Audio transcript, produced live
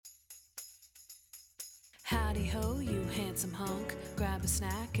Howdy ho, you handsome hunk. Grab a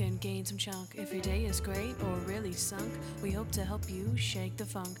snack and gain some chunk. If your day is great or really sunk, we hope to help you shake the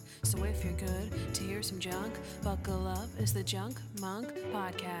funk. So if you're good to hear some junk, buckle up, it's the Junk Monk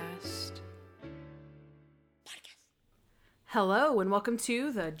Podcast. Hello and welcome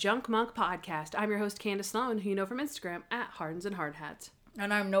to the Junk Monk Podcast. I'm your host Candace Sloan, who you know from Instagram at Hardens and Hardhats.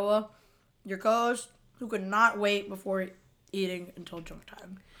 And I'm Noah, your co-host, who could not wait before eating until junk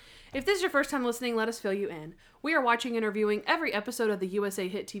time. If this is your first time listening, let us fill you in. We are watching and reviewing every episode of the USA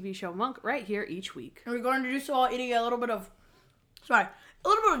hit TV show Monk right here each week. And we're going to do so while eating a little bit of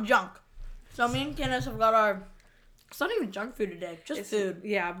junk. So me and Candace have got our, it's not even junk food today, just food.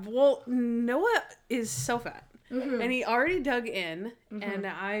 Yeah, well, Noah is so fat. Mm-hmm. And he already dug in, and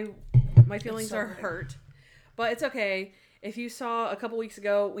my feelings are hurt. But it's okay. If you saw a couple weeks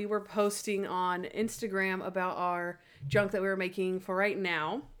ago, we were posting on Instagram about our junk that we were making for right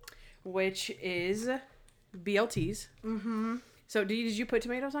now, which is BLTs. Mm-hmm. So did you put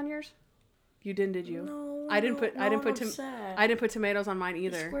tomatoes on yours? You didn't, did you? No, I didn't put tomatoes on mine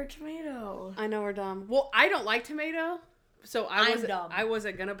either. Square tomato. I know we're dumb. Well, I don't like tomato, so dumb. I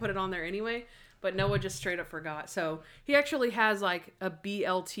wasn't gonna put it on there anyway. But Noah just straight up forgot. So he actually has like a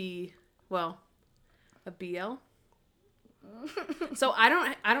BLT, well, a BL. So I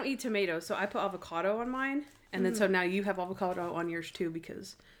don't eat tomatoes, so I put avocado on mine, and then so now you have avocado on yours too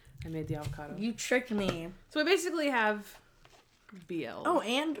because I made the avocado. You tricked me. So we basically have BL. Oh,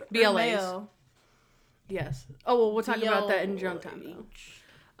 and BLAs. mayo. Yes. Oh well, we'll talk about that in junk time though.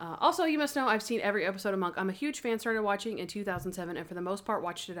 Also, you must know I've seen every episode of Monk. I'm a huge fan. Started watching in 2007, and for the most part,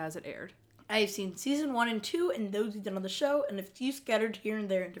 watched it as it aired. I've seen season 1 and 2 and those who've done on the show, and a few scattered here and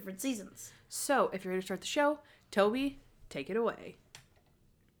there in different seasons. So, if you're ready to start the show, Toby, take it away.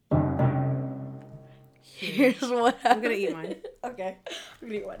 Here's what happened. I'm gonna eat mine. Okay. I'm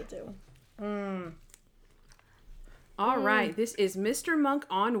gonna eat mine too. All right, this is Mr. Monk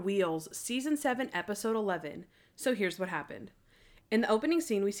on Wheels, Season 7, Episode 11. So here's what happened. In the opening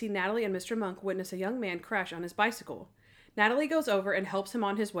scene, we see Natalie and Mr. Monk witness a young man crash on his bicycle. Natalie goes over and helps him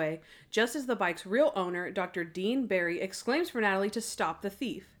on his way, just as the bike's real owner, Dr. Dean Barry, exclaims for Natalie to stop the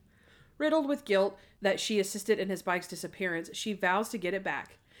thief. Riddled with guilt that she assisted in his bike's disappearance, she vows to get it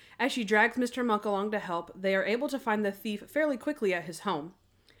back. As she drags Mr. Monk along to help, they are able to find the thief fairly quickly at his home.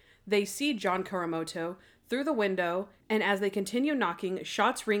 They see John Kuramoto through the window, and as they continue knocking,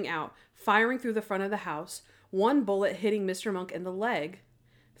 shots ring out, firing through the front of the house, one bullet hitting Mr. Monk in the leg.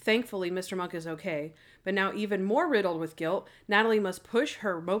 Thankfully, Mr. Monk is okay, but now even more riddled with guilt, Natalie must push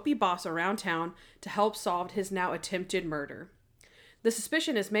her mopey boss around town to help solve his now attempted murder. The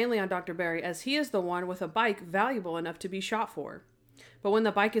suspicion is mainly on Dr. Barry, as he is the one with a bike valuable enough to be shot for. But when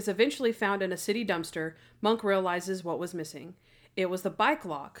the bike is eventually found in a city dumpster, Monk realizes what was missing. It was the bike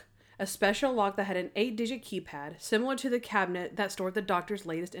lock, a special lock that had an 8-digit keypad, similar to the cabinet that stored the doctor's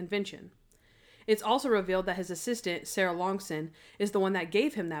latest invention. It's also revealed that his assistant, Sarah Longson, is the one that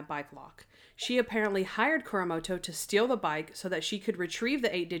gave him that bike lock. She apparently hired Kuramoto to steal the bike so that she could retrieve the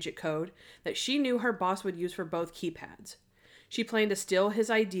 8-digit code that she knew her boss would use for both keypads. She planned to steal his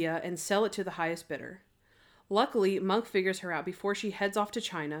idea and sell it to the highest bidder. Luckily, Monk figures her out before she heads off to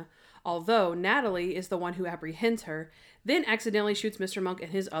China, although Natalie is the one who apprehends her, then accidentally shoots Mr. Monk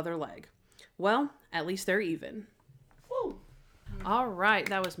in his other leg. Well, at least they're even. Woo! All right,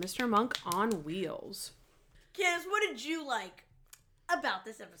 that was Mr. Monk on Wheels. Candace, what did you like about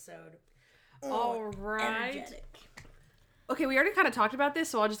this episode? All right. Energetic. Okay, we already kind of talked about this,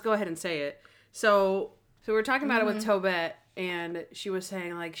 so I'll just go ahead and say it. So we were talking about it with Tobette, and she was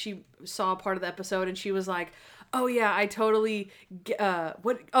saying, like, she saw part of the episode, and she was like, oh, yeah, I totally,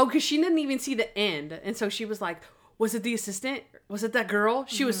 because she didn't even see the end. And so she was like, was it the assistant? Was it that girl?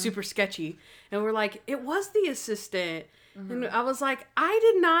 She was super sketchy. And we're like, it was the assistant. And I was like, I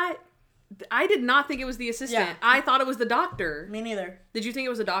did not think it was the assistant. Yeah. I thought it was the doctor. Me neither. Did you think it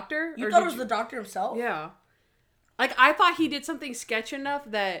was a doctor? You thought it was the doctor himself? Yeah. Like, I thought he did something sketch enough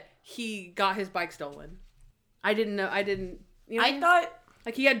that he got his bike stolen. I didn't know. You know, I thought...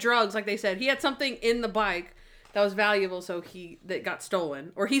 Like, he had drugs, like they said. He had something in the bike that was valuable, so that got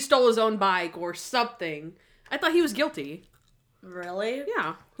stolen. Or he stole his own bike or something. I thought he was guilty. Really?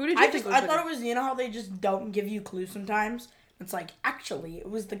 Yeah. Who did you think was I thought it was, you know how they just don't give you clues sometimes? It's like, actually, it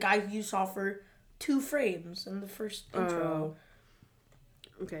was the guy who you saw for 2 frames in the first intro.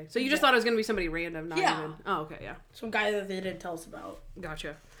 Okay. So you just thought it was going to be somebody random, not Yeah. even... Oh, okay, yeah. Some guy that they didn't tell us about.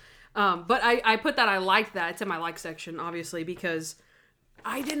 Gotcha. But I put that I liked that. It's in my like section, obviously, because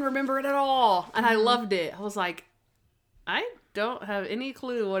I didn't remember it at all. And I loved it. I was like, I don't have any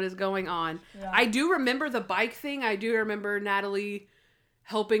clue what is going on. Yeah. I do remember the bike thing. I do remember Natalie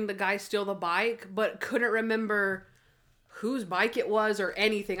helping the guy steal the bike, but couldn't remember whose bike it was or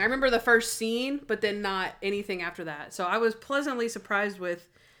anything. I remember the first scene, but then not anything after that. So I was pleasantly surprised with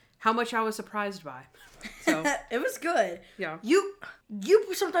how much I was surprised by. So It was good. yeah. You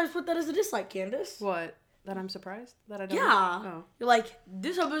sometimes put that as a dislike, Candace. What? That I'm surprised? That I don't Yeah. know? You're like,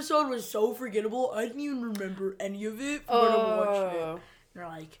 this episode was so forgettable, I didn't even remember any of it from when I watched it. And you're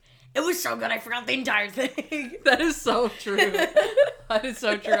like, it was so good, I forgot the entire thing. That is so true. That is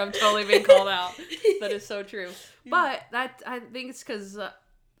so true. I'm totally being called out. That is so true. But I think it's because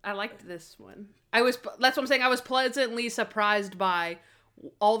I liked this one. That's what I'm saying. I was pleasantly surprised by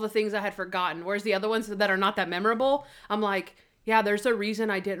all the things I had forgotten. Whereas the other ones that are not that memorable, I'm like, yeah, there's a reason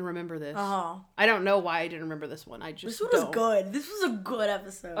I didn't remember this. I don't know why I didn't remember this one. I just This one was good. This was a good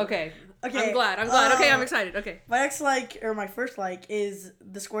episode. Okay. I'm glad. Okay, I'm excited. Okay. My first like is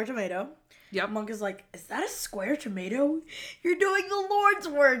the square tomato. Yep. Monk is like, is that a square tomato? You're doing the Lord's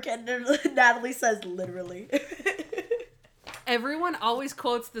work. And Natalie says, literally. Everyone always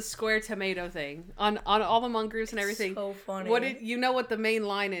quotes the square tomato thing on all the Monk groups and everything. So funny. What the main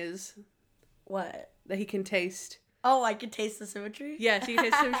line is? What? That he can taste. Oh, I can taste the symmetry? Yes, he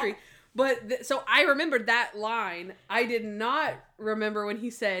tastes symmetry. But so I remembered that line. I did not remember when he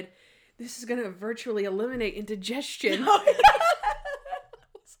said, "This is going to virtually eliminate indigestion."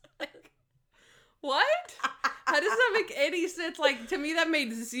 Like, what? How does that make any sense? Like, to me, that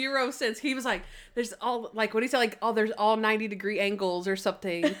made zero sense. He was like, there's all, like, what did he say? Like, oh, there's all 90-degree angles or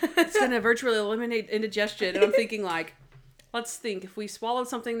something. It's going to virtually eliminate indigestion. And I'm thinking, like, let's think. If we swallowed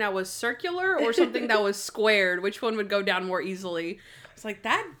something that was circular or something that was squared, which one would go down more easily? It's like,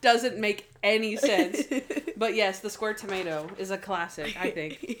 that doesn't make any sense. But yes, the square tomato is a classic, I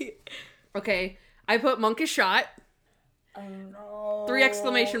think. Okay, I put Monk is shot. Oh no. 3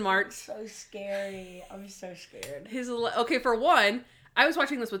 exclamation marks. So scary. I'm so scared. Okay, for one, I was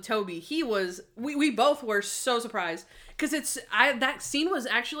watching this with Toby. We both were so surprised because that scene was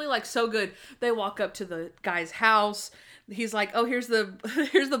actually like so good. They walk up to the guy's house. He's like, "Oh, here's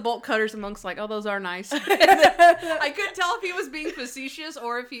the bolt cutters." And Monk's like, "Oh, those are nice." I couldn't tell if he was being facetious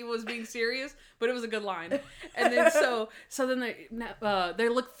or if he was being serious, but it was a good line. And then so then they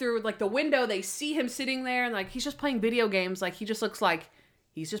look through like the window. They see him sitting there, and like he's just playing video games. Like he just looks like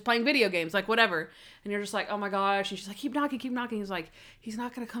he's just playing video games, like whatever. And you're just like, oh my gosh. And she's like, keep knocking. He's like, he's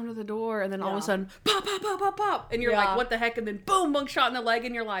not gonna come to the door. And then all of a sudden, pop, pop, pop, pop, pop. And you're like, what the heck? And then boom, Monk shot in the leg,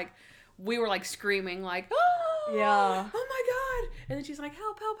 and you're like, we were like screaming, like, oh, yeah, oh my god. And then she's like,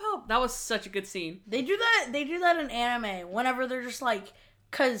 help, help, help. That was such a good scene. They do that in anime whenever they're just like,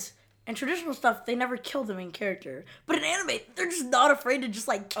 cause in traditional stuff they never kill the main character, but in anime they're just not afraid to just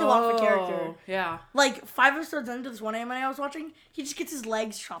like kill off a character. Yeah. Like 5 episodes into this one anime I was watching, he just gets his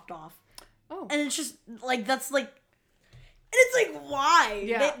legs chopped off. Oh. And it's just like that's like, and it's like why?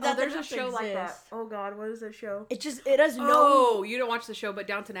 Yeah. There's a show like that. Oh god, what is that show? It has no. Oh, you don't watch the show, but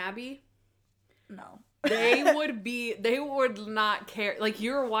Downton Abbey. No. They would not care. Like,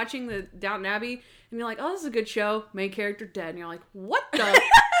 you were watching the Downton Abbey, and you're like, oh, this is a good show. Main character dead. And you're like, what the?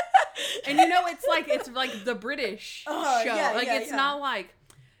 And you know, it's like the British show. Yeah, like, it's not like,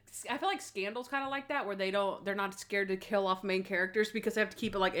 I feel like Scandal's kind of like that, where they're not scared to kill off main characters because they have to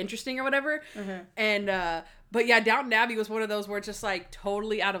keep it, like, interesting or whatever. Mm-hmm. And, but yeah, Downton Abbey was one of those where it's just, like,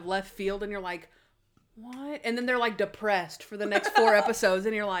 totally out of left field, and you're like, what? And then they're, like, depressed for the next 4 episodes,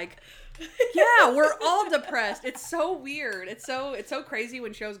 and you're like, yeah, we're all depressed. It's so weird. It's so crazy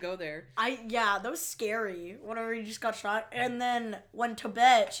when shows go there. That was scary whenever he just got shot. And then when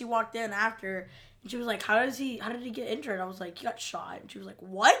Tibet, she walked in after, and she was like, how did he get injured? I was like, he got shot. And she was like,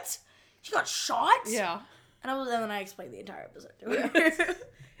 what? He got shot? Yeah. And then I explained the entire episode to her.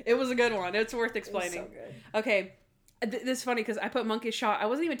 It was a good one. It's worth explaining. It was so good. Okay. This is funny because I put Monk is shot. I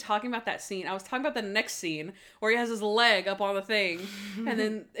wasn't even talking about that scene. I was talking about the next scene where he has his leg up on the thing, and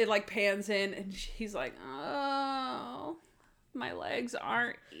then it like pans in, and he's like, "Oh, my legs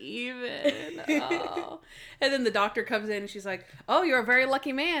aren't even." Oh. And then the doctor comes in, and she's like, "Oh, you're a very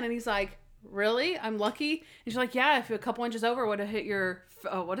lucky man." And he's like, "Really? I'm lucky?" And she's like, "Yeah, if a couple inches over would have hit your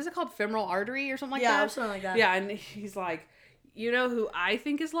what is it called, femoral artery or something like that?" Yeah, something like that. Yeah, and he's like, "You know who I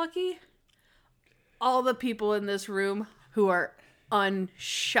think is lucky? All the people in this room who are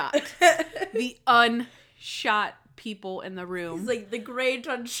unshot." The unshot people in the room. He's like, the great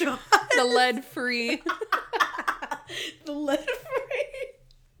unshot. The lead-free. The lead-free.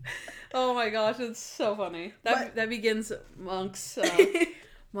 Oh my gosh, it's so funny. That begins Monk's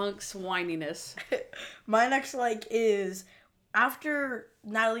whininess. My next is after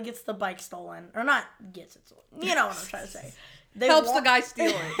Natalie gets the bike stolen. Or not gets it stolen. You know what I'm trying to say. helps the guy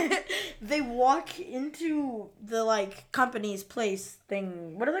steal it. They walk into the like company's place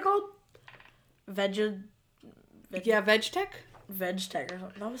thing. What are they called? Veg VegTech. VegTech or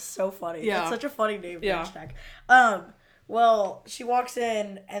something. That was so funny. Yeah. That's such a funny name, Yeah. VegTech. Well, she walks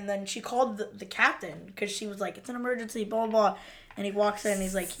in and then she called the captain because she was like, "It's an emergency," blah blah blah. And he walks in and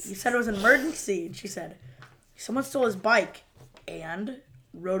he's like, "You said it was an emergency." And she said, "Someone stole his bike and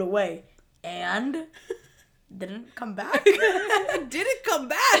rode away and didn't come back." Didn't come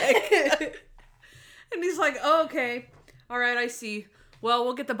back. And he's like, "Oh, okay. All right, I see. Well,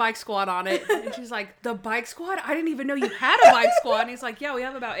 we'll get the bike squad on it." And she's like, "The bike squad? I didn't even know you had a bike squad." And he's like, "Yeah, we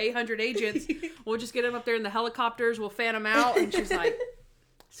have about 800 agents. We'll just get them up there in the helicopters. We'll fan them out." And she's like,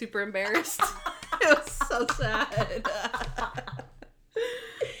 super embarrassed. It was so sad.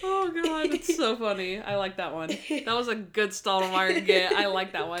 Oh, God. It's so funny. I like that one. That was a good Stottlemyre get. I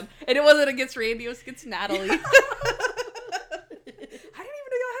like that one. And it wasn't against Randy. It was against Natalie. I didn't even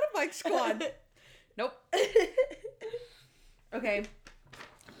know y'all had a bike squad. Nope. Okay.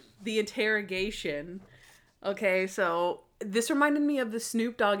 The interrogation. Okay, so this reminded me of the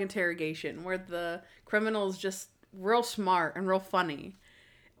Snoop Dogg interrogation where the criminal is just real smart and real funny.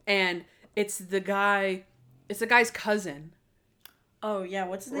 And it's the guy's cousin. Oh, yeah.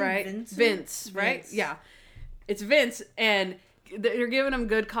 What's his name? Right? Vince, right? Vince. Yeah. It's Vince, and they're giving him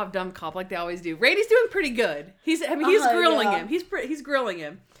good cop, dumb cop like they always do. Randy's doing pretty good. He's grilling him. He's grilling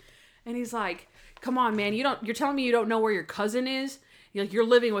him. And he's like, "Come on, man. You're telling me you don't know where your cousin is? You're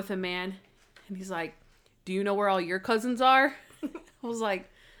living with him, man." And he's like, "Do you know where all your cousins are?" I was like,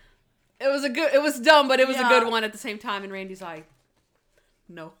 it was dumb, but it was a good one at the same time. And Randy's like,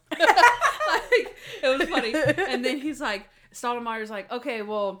 "No." Like, it was funny. And then he's like, Stottlemyre's like, "Okay,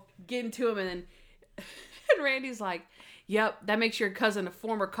 well, get into him." And Randy's like, "Yep, that makes your cousin a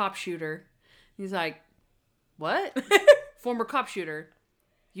former cop shooter." He's like, "What?" "Former cop shooter.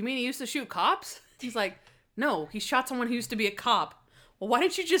 You mean he used to shoot cops?" He's like, "No, he shot someone who used to be a cop." "Well, why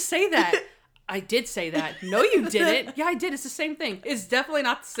didn't you just say that?" "I did say that." "No, you didn't." "Yeah, I did. It's the same thing." "It's definitely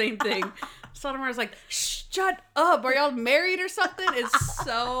not the same thing." Stottlemyre's like, "Shut up. Are y'all married or something?" It's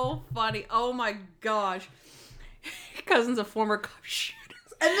so funny. Oh my gosh. Your cousin's a former cop shooter.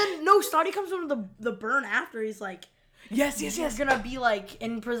 And then, no, Stotty comes over the burn after. He's like, Yes. You're gonna be like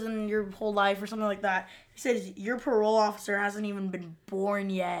in prison your whole life or something like that. He says your parole officer hasn't even been born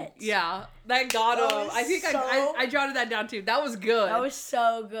yet. Yeah, that got him. I think I jotted that down too. That was good. That was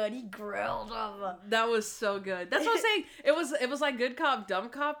so good. He grilled him. That was so good. That's what I'm saying. It was like good cop, dumb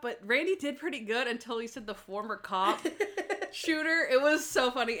cop, but Randy did pretty good until he said the former cop shooter. It was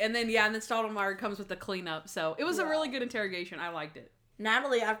so funny. And then Stottlemyre comes with the cleanup. So it was a really good interrogation. I liked it.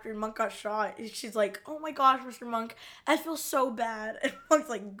 Natalie, after Monk got shot, she's like, "Oh my gosh, Mr. Monk, I feel so bad." And Monk's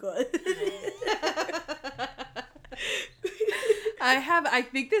like, "Good." I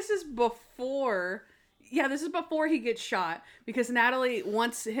think this is before he gets shot, because Natalie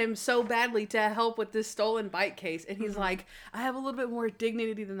wants him so badly to help with this stolen bike case, and he's like, "I have a little bit more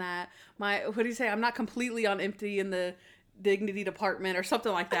dignity than that. What do you say? I'm not completely on empty in the dignity department," or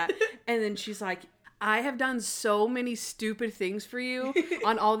something like that. And then she's like, "I have done so many stupid things for you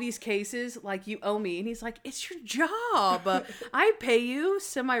on all these cases, like you owe me." And he's like, "It's your job. I pay you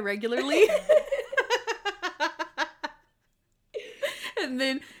semi-regularly." And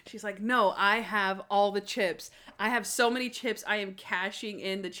then she's like, "No, I have all the chips. I have so many chips. I am cashing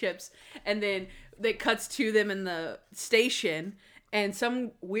in the chips." And then it cuts to them in the station, and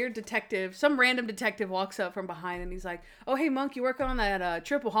some random detective walks up from behind, and he's like, "Oh, hey, Monk, you working on that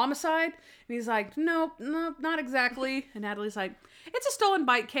triple homicide?" And he's like, "No, not exactly." And Natalie's like, "It's a stolen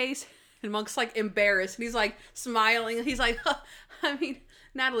bike case." And Monk's like embarrassed, and he's like smiling. He's like, "I mean,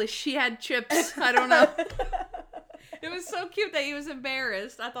 Natalie, she had chips. I don't know." It was so cute that he was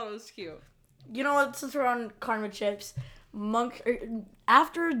embarrassed. I thought it was cute. You know what? Since we're on karma chips, Monk,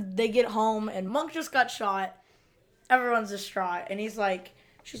 after they get home and Monk just got shot, everyone's distraught. And she's like,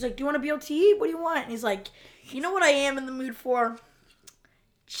 "Do you want a BLT? What do you want?" And he's like, "You know what I am in the mood for?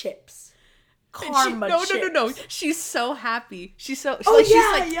 Chips." Karma chips. No. She's so happy. She's like,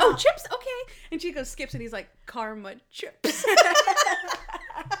 yeah. "Oh, chips? Okay." And she goes, skips, and he's like, "Karma chips."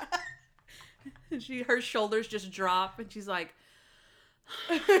 And her shoulders just drop, and she's like,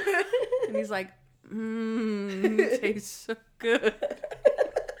 and he's like, tastes so good.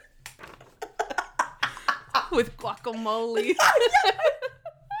 With guacamole.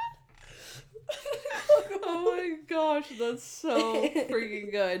 Oh my gosh, that's so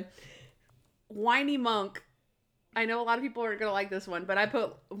freaking good. Whiny Monk. I know a lot of people aren't gonna like this one, but I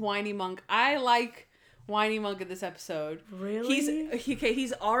put Whiny Monk. I like Whiny Monk in this episode. Really?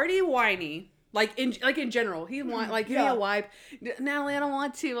 He's already whiny. Like in general, he want give me a wipe. Natalie, I don't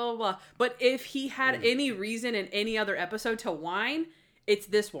want to. Blah, blah, blah. But if he had any reason in any other episode to whine, it's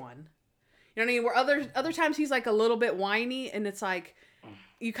this one. You know what I mean? Where other times he's like a little bit whiny, and it's like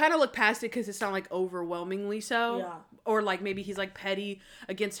you kind of look past it because it's not like overwhelmingly so. Yeah. Or like maybe he's like petty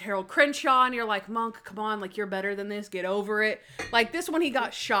against Harold Crenshaw, and you're like, Monk, come on, like you're better than this. Get over it. Like this one, he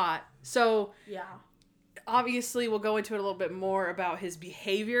got shot. So yeah. Obviously, we'll go into it a little bit more about his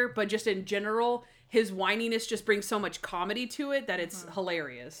behavior, but just in general, his whininess just brings so much comedy to it that it's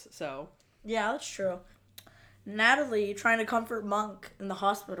hilarious. So yeah, that's true. Natalie trying to comfort Monk in the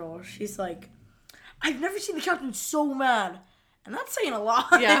hospital. She's like, I've never seen the captain so mad. And that's saying a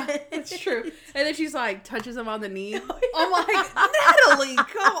lot. Yeah, it's true. And then she's like, touches him on the knee. I'm like, Natalie,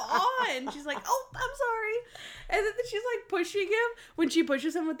 come on. She's like, oh, I'm sorry. And then she's like pushing him. When she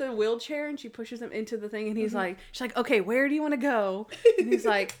pushes him with the wheelchair and she pushes him into the thing, and he's like, she's like, okay, where do you want to go? And he's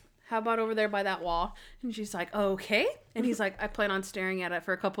like, how about over there by that wall? And she's like, okay. And he's like, I plan on staring at it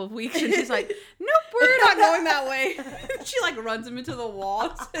for a couple of weeks. And she's like, nope, we're not going that way. She like runs him into the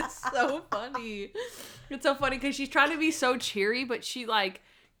wall. It's so funny. It's so funny because she's trying to be so cheery, but she like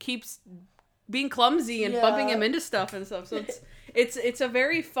keeps being clumsy and bumping him into stuff and stuff. So it's a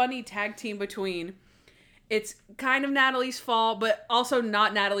very funny tag team between. It's kind of Natalie's fault, but also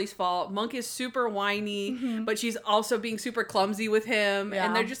not Natalie's fault. Monk is super whiny, but she's also being super clumsy with him. Yeah.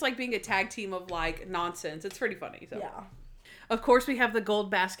 And they're just like being a tag team of like nonsense. It's pretty funny. So. Yeah. Of course, we have the gold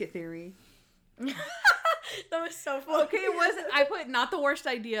basket theory. That was so funny. Okay, it wasn't. I put not the worst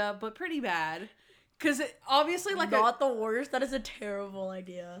idea, but pretty bad. Because obviously, like not the worst. That is a terrible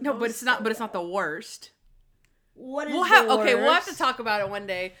idea. No, but it's not. Bad. But it's not the worst. What is the worst? Okay, we'll have to talk about it one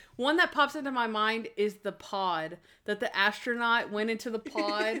day. One that pops into my mind is the pod. That the astronaut went into the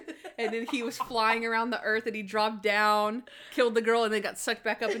pod, and then he was flying around the Earth, and he dropped down, killed the girl, and then got sucked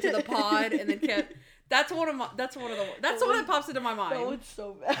back up into the pod, and then kept. That's one of the. That's the one that pops into my mind. That was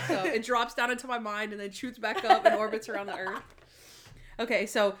so bad. So it drops down into my mind, and then shoots back up and orbits around the Earth. Okay,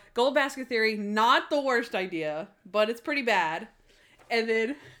 so gold basket theory, not the worst idea, but it's pretty bad. And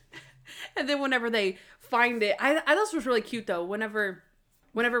then whenever they find it, I thought this was really cute though. Whenever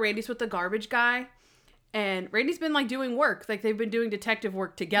Randy's with the garbage guy, and Randy's been like doing work, like they've been doing detective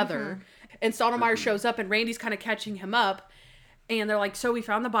work together, and Stottlemyre shows up, and Randy's kind of catching him up, and they're like, "So we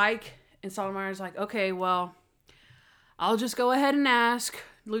found the bike," and Stottlemyre's like, "Okay, well, I'll just go ahead and ask,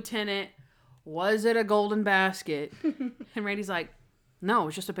 Lieutenant, was it a golden basket?" And Randy's like, "No,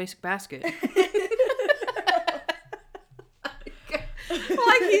 it's just a basic basket."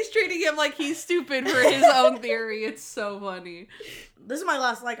 Like he's treating him like he's stupid for his own theory. It's so funny. This is my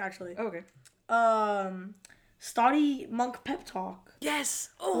last like actually. Okay. Stotty Monk pep talk. Yes.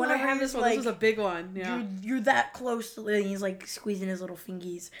 Oh, I have this one. Like, this was a big one. Yeah. You're that close to. And he's like squeezing his little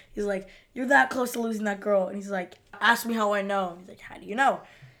fingies. He's like, "You're that close to losing that girl." And he's like, "Ask me how I know." He's like, "How do you know?"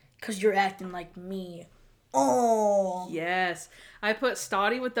 "'Cause you're acting like me." Oh. Yes. I put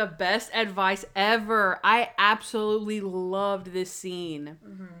Stotty with the best advice ever. I absolutely loved this scene.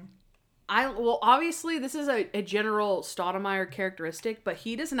 Well, obviously, this is a general Stottlemyre characteristic, but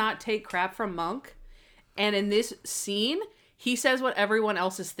he does not take crap from Monk. And in this scene, he says what everyone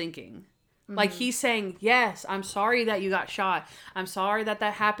else is thinking. Like, he's saying, yes, I'm sorry that you got shot. I'm sorry that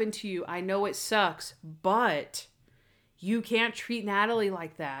happened to you. I know it sucks, but you can't treat Natalie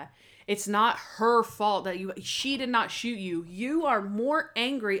like that. It's not her fault that she did not shoot you. You are more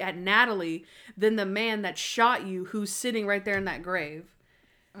angry at Natalie than the man that shot you, who's sitting right there in that grave.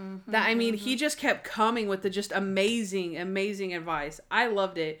 He just kept coming with the just amazing, amazing advice. I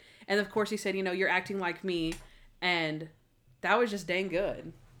loved it. And of course he said, you're acting like me. And that was just dang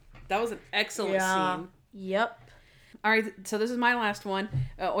good. That was an excellent scene. Yep. All right. So this is my last one,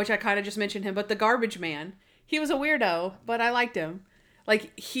 which I kind of just mentioned him, but the garbage man. He was a weirdo, but I liked him.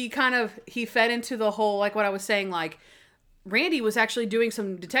 Like, he fed into the whole, like, what I was saying, like, Randy was actually doing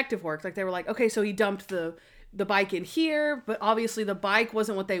some detective work. Like, they were like, okay, so he dumped the bike in here, but obviously the bike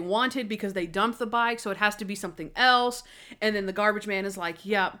wasn't what they wanted because they dumped the bike, so it has to be something else. And then the garbage man is like,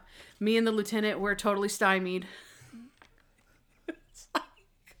 yep, me and the lieutenant, we're totally stymied. It's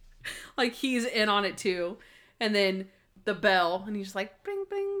like, he's in on it, too. And then the bell, and he's like, bring,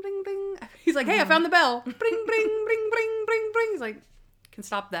 bring, bring, bring. He's like, hey, I found the bell. Bring, bring, bring, bring, bring, bring. He's like, can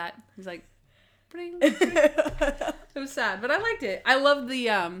stop that. He's like, bring. It was sad, but I liked it. I love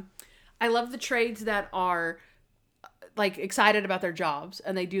the trades that are like excited about their jobs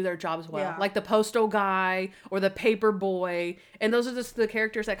and they do their jobs well. Yeah. Like the postal guy or the paper boy. And those are just the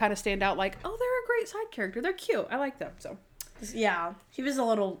characters that kind of stand out like, oh, they're a great side character. They're cute. I like them. So yeah, he was a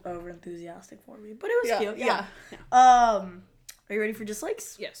little over enthusiastic for me, but it was cute. Yeah. Yeah. Are you ready for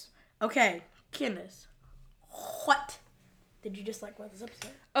dislikes? Yes. Okay. Candace, what did you dislike about this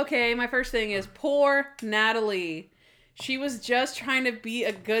episode? Okay, my first thing is poor Natalie. She was just trying to be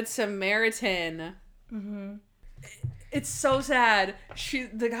a good Samaritan. Mm-hmm. It's so sad.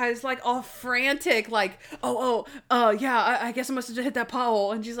 The guy's like all frantic, like, yeah, I guess I must have just hit that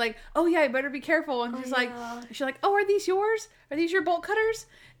pothole. And she's like, oh yeah, you better be careful. And she's like, oh, are these yours? Are these your bolt cutters?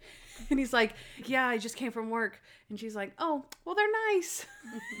 And he's like, yeah, I just came from work. And she's like, oh, well, they're nice.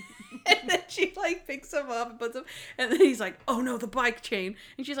 And then she like picks him up and puts him, and then he's like, oh no, the bike chain.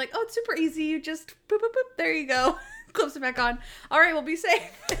 And she's like, oh, it's super easy. You just boop, boop, boop. There you go. Clips it back on. All right, we'll be safe.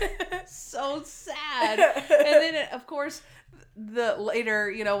 So sad. And then, of course,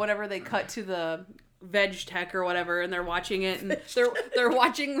 later, whenever they cut to the veg tech or whatever, and they're watching it, and they're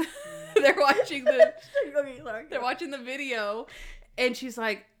watching the video, and she's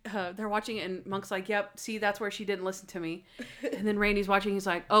like, they're watching it, and Monk's like, yep, see, that's where she didn't listen to me. And then Randy's watching, he's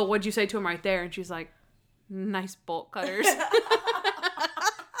like, oh, what'd you say to him right there? And she's like, nice bolt cutters.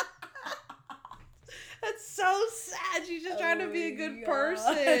 That's so sad. She's just trying to be a good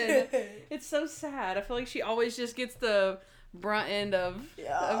person. It's so sad. I feel like she always just gets the brunt end of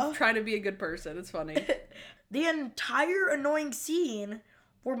trying to be a good person. It's funny. The entire annoying scene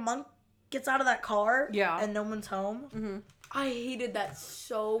where Monk gets out of that car and no one's home. Mm-hmm. I hated that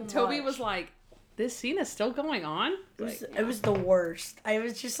so much. Toby was like, this scene is still going on? It was the worst. I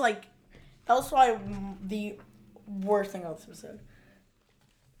was just like, that was probably the worst thing of this episode.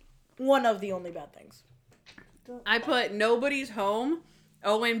 One of the only bad things. I put nobody's home.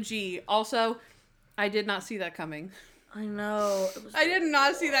 OMG. Also, I did not see that coming. I know. I did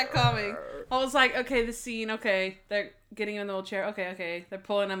not see that coming. I was like, okay, the scene, okay. They're getting him in the wheelchair. Okay. They're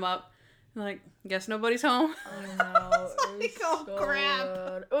pulling him up. I'm like, guess nobody's home. I know. It was like, crap.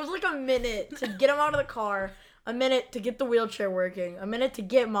 Good. It was like a minute to get him out of the car, a minute to get the wheelchair working, a minute to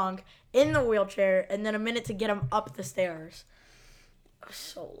get Monk in the wheelchair, and then a minute to get him up the stairs. It was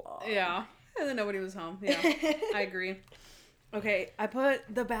so long. Yeah. And then nobody was home. Yeah, I agree. Okay, I put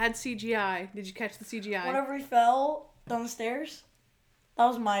the bad CGI. Did you catch the CGI? Whenever he fell down the stairs, that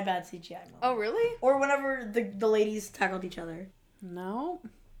was my bad CGI moment. Oh, really? Or whenever the ladies tackled each other. No,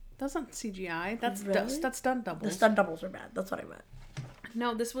 that's not CGI. That's really? That's stunt doubles. The stunt doubles are bad. That's what I meant.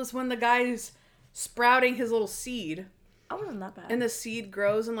 No, this was when the guy's sprouting his little seed. I wasn't that bad. And the seed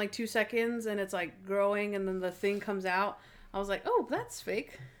grows in like 2 seconds, and it's like growing, and then the thing comes out. I was like, oh, that's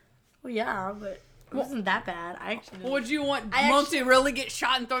fake. Well, yeah, but it wasn't that bad. I actually didn't. Would you want Monk to really get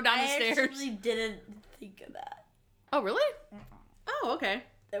shot and thrown down the stairs? I actually didn't think of that. Oh, really? Oh, okay.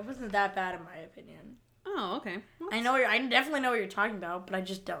 It wasn't that bad in my opinion. Oh, okay. I definitely know what you're talking about, but I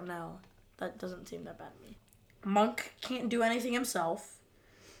just don't know. That doesn't seem that bad to me. Monk can't do anything himself.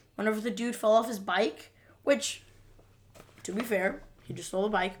 Whenever the dude fell off his bike, which, to be fair, he just stole a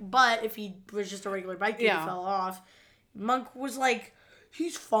bike, but if he was just a regular bike dude who fell off, Monk was like,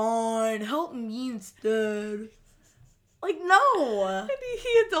 he's fine. Help me instead. Like, no. And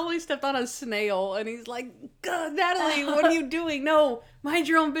he had only stepped on a snail, and he's like, God, Natalie, what are you doing? No, mind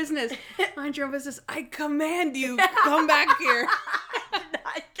your own business. Mind your own business. I command you, come back here.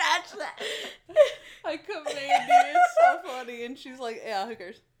 I catch that. I command you. It's so funny. And she's like, yeah, who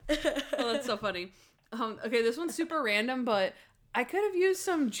cares? Oh, that's so funny. Okay, this one's super random, but I could have used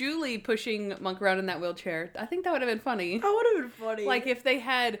some Julie pushing Monk around in that wheelchair. I think that would have been funny. That would have been funny. Like if they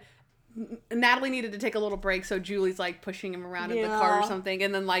had... Natalie needed to take a little break, so Julie's like pushing him around in the car or something,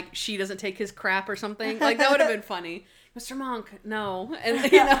 and then like she doesn't take his crap or something. Like that would have been funny. Mr. Monk, no.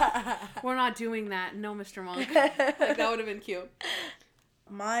 And we're not doing that. No, Mr. Monk. Like that would have been cute.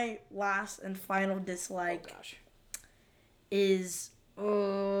 My last and final dislike is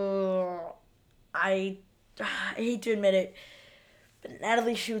I hate to admit it, but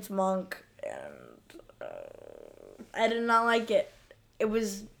Natalie shoots Monk, and I did not like it. It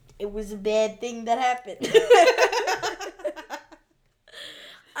was a bad thing that happened.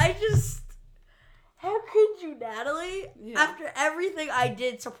 How could you, Natalie? Yeah. After everything I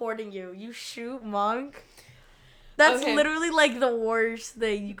did supporting you, you shoot Monk? That's literally like the worst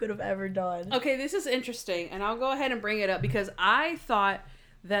thing you could have ever done. Okay, this is interesting, and I'll go ahead and bring it up because I thought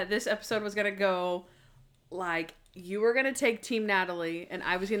that this episode was going to go like you were going to take Team Natalie and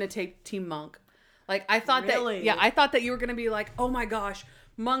I was going to take Team Monk. Like I thought I thought that you were going to be like, "Oh my gosh,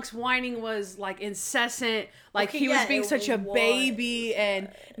 Monk's whining was like incessant, like he was being such a baby, and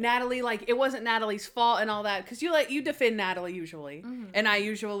Natalie, like it wasn't Natalie's fault and all that." Because you defend Natalie usually, and I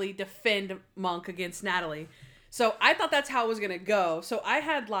usually defend Monk against Natalie. So I thought that's how it was gonna go. So I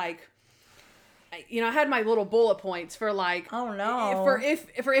had like, I had my little bullet points for like, oh no, for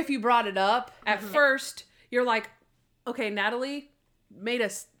if you brought it up at first, you're like, okay, Natalie made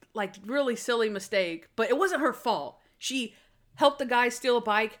like really silly mistake, but it wasn't her fault. She helped the guy steal a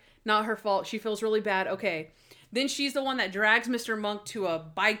bike, not her fault. She feels really bad. Okay. Then she's the one that drags Mr. Monk to a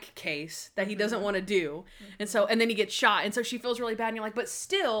bike case that he doesn't want to do. And then he gets shot. And so she feels really bad. And you're like, but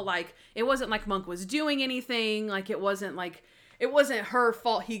still, like, it wasn't like Monk was doing anything. Like, it wasn't her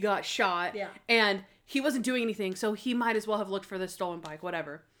fault he got shot. Yeah. And he wasn't doing anything. So he might as well have looked for the stolen bike,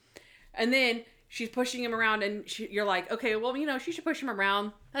 whatever. And then she's pushing him around and you're like, okay, well, she should push him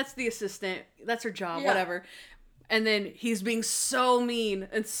around. That's the assistant. That's her job, whatever. And then he's being so mean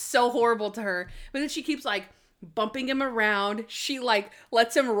and so horrible to her. But then she keeps like bumping him around. She like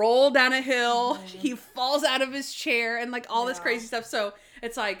lets him roll down a hill. He falls out of his chair and like all this crazy stuff. So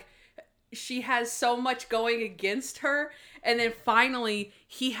it's like she has so much going against her. And then finally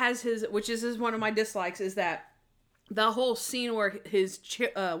he has which is one of my dislikes, is that the whole scene where his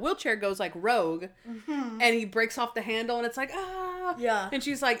wheelchair goes like rogue and he breaks off the handle and it's like, Yeah. And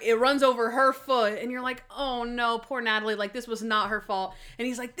she's like, it runs over her foot and you're like, oh no, poor Natalie. Like, this was not her fault. And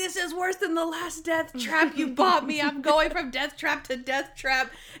he's like, this is worse than the last death trap you bought me. I'm going from death trap to death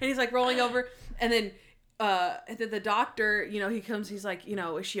trap. And he's like rolling over. And then the doctor, he comes, he's like,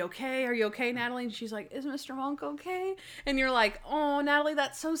 is she okay? Are you okay, Natalie? And she's like, is Mr. Monk okay? And you're like, oh, Natalie,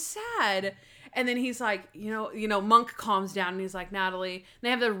 that's so sad. And then he's like, Monk calms down and he's like, Natalie. And they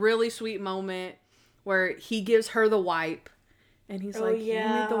have the really sweet moment where he gives her the wipe. And he's like, you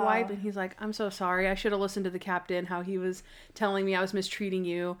need the wipe? And he's like, I'm so sorry. I should have listened to the captain, how he was telling me I was mistreating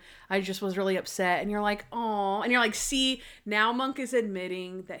you. I just was really upset. And you're like, oh. And you're like, see, now Monk is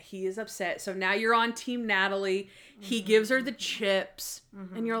admitting that he is upset. So now you're on Team Natalie. He gives her the chips.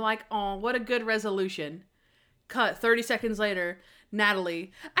 And you're like, oh, what a good resolution. Cut 30 seconds later.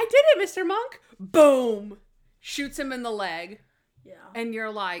 Natalie, I did it, Mr. Monk. Boom. Shoots him in the leg. Yeah. And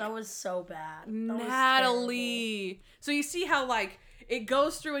you're like, that was so bad. Natalie. So you see how like it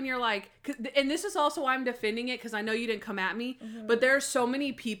goes through and you're like, and this is also why I'm defending it, because I know you didn't come at me, but there are so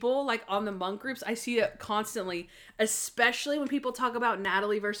many people like on the Monk groups. I see it constantly, especially when people talk about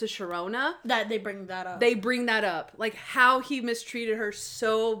Natalie versus Sharona. That they bring that up. They bring that up. Like how he mistreated her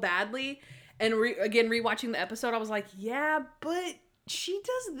so badly. And again, rewatching the episode, I was like, yeah, but she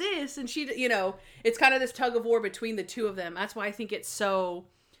does this. And she, it's kind of this tug of war between the two of them. That's why I think it's so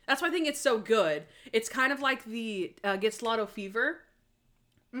good. It's kind of like the Get Slotto Fever,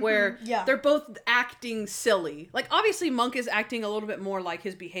 where they're both acting silly. Like, obviously, Monk is acting a little bit more like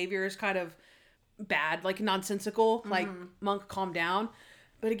his behavior is kind of bad, like nonsensical. Like, Monk, calm down.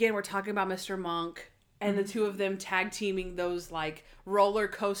 But again, we're talking about Mr. Monk and the two of them tag teaming those, like, roller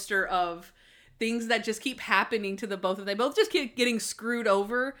coaster of things that just keep happening to the both of them. They both just keep getting screwed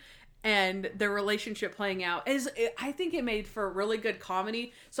over, and their relationship playing out I think it made for really good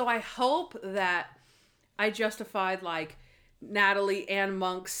comedy. So I hope that I justified like Natalie and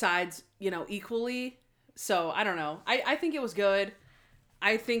Monk's sides, equally. So I don't know. I think it was good.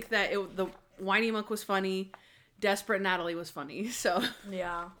 I think that the whiny Monk was funny. Desperate Natalie was funny. So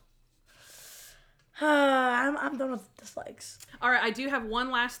yeah. I'm done with dislikes. All right, I do have one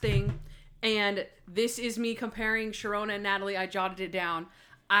last thing. And this is me comparing Sharona and Natalie. I jotted it down.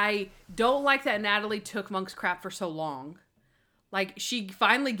 I don't like that Natalie took Monk's crap for so long. Like, she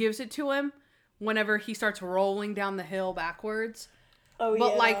finally gives it to him whenever he starts rolling down the hill backwards. Oh,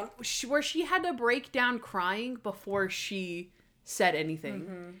 but, like, where she had to break down crying before she said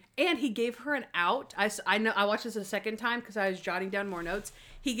anything. And he gave her an out. I know I watched this a second time because I was jotting down more notes.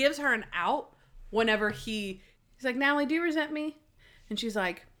 He gives her an out whenever he's like, Natalie, do you resent me? And she's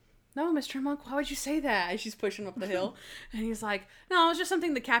like, no, Mr. Monk, why would you say that? As she's pushing up the hill. And he's like, no, it was just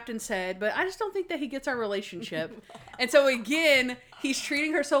something the captain said, but I just don't think that he gets our relationship. And so again, he's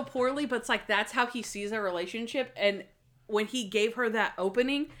treating her so poorly, but it's like, that's how he sees our relationship. And when he gave her that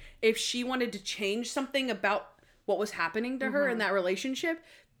opening, if she wanted to change something about what was happening to her in that relationship,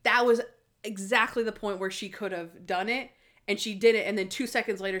 that was exactly the point where she could have done it. And she did it. And then 2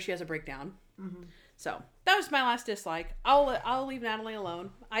 seconds later, she has a breakdown. So that was my last dislike. I'll leave Natalie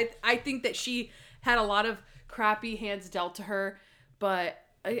alone. I think that she had a lot of crappy hands dealt to her, but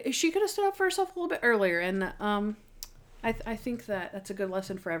she could have stood up for herself a little bit earlier. And I think that that's a good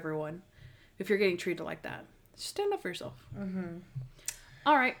lesson for everyone. If you're getting treated like that, stand up for yourself.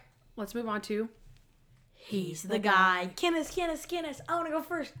 All right, let's move on to He's the guy. Kenneth. I want to go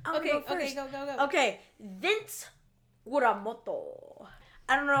first. Okay, go. Okay, Vince Kuramoto.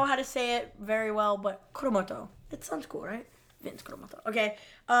 I don't know how to say it very well, but Kuramoto. It sounds cool, right? Vince Kuramoto. Okay.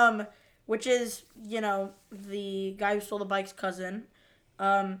 Which is, the guy who stole the bike's cousin.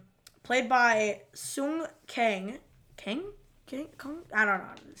 Played by Sung Kang. Kang? I don't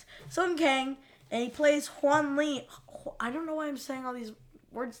know. Sung Kang. And he plays Huan Lee. I don't know why I'm saying all these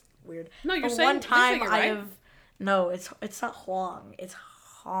word's weird. No, you're The saying, one time you're saying it I right. have. No, it's not Huang. It's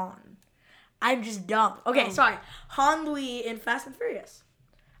Han. I'm just dumb. Okay, sorry. Han Louis in Fast and Furious.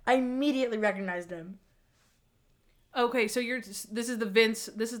 I immediately recognized him. Okay, so this is the Vince.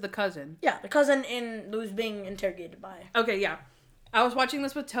 This is the cousin. Yeah, the cousin who's being interrogated by. Okay, yeah. I was watching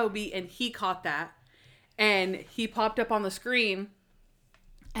this with Toby, and he caught that, and he popped up on the screen,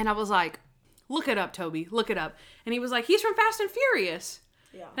 and I was like, "Look it up, Toby. Look it up." And he was like, "He's from Fast and Furious."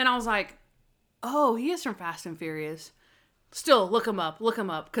 Yeah. And I was like, "Oh, he is from Fast and Furious." Still, look him up,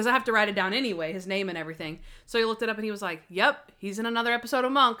 because I have to write it down anyway, his name and everything. So he looked it up, and he was like, "Yep, he's in another episode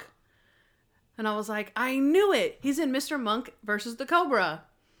of Monk." And I was like, I knew it. He's in Mr. Monk versus the Cobra.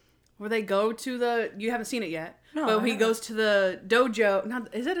 Where they go to the... You haven't seen it yet. No, but he goes to the dojo.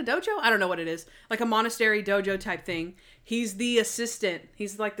 Is it a dojo? I don't know what it is. Like a monastery dojo type thing. He's the assistant.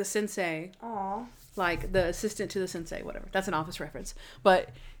 He's like the sensei. Aw. Like the assistant to the sensei, whatever. That's an Office reference. But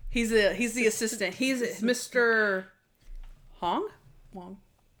he's the assistant. He's Mr. Hong? Huang.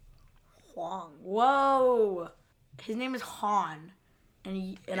 Whoa. His name is Han.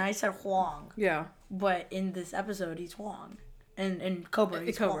 And I said Huang. Yeah. But in this episode, he's Huang. And in Cobra,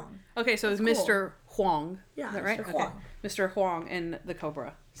 he's Huang. Okay, so it's cool. Mr. Huang. Yeah, Is that right? Mr. Okay. Huang. Mr. Huang and the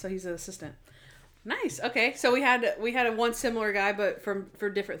Cobra. So he's an assistant. Nice. Okay, so we had a one similar guy, but for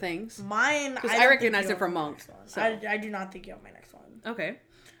different things. Mine, Because I recognize it from Monk. So. I do not think you have my next one. Okay.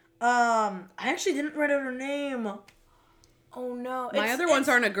 I actually didn't write out her name. Oh no. My other ones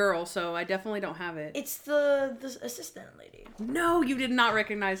aren't a girl, so I definitely don't have it. It's the assistant lady. No, you did not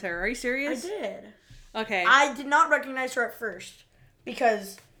recognize her. Are you serious? I did. Okay. I did not recognize her at first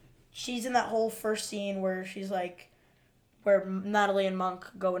because she's in that whole first scene where she's like, where Natalie and Monk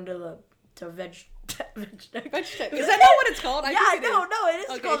go into the veg check. Is that not what it's called? No, it is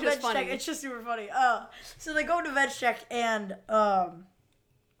Okay, called it's veg just funny. check. It's just super funny. So they go into veg check and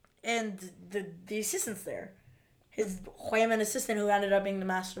the assistant's there. His Huayman assistant who ended up being the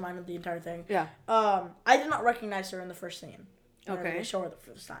mastermind of the entire thing. Yeah. I did not recognize her in the first scene. Whenever Okay. they show her the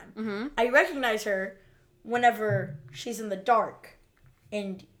first time. Mm-hmm. I recognize her whenever she's in the dark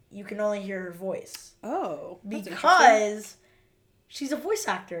and you can only hear her voice. Oh. That's interesting. Because she's a voice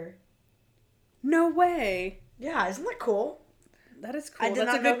actor. No way. Yeah, isn't that cool? That is cool. I did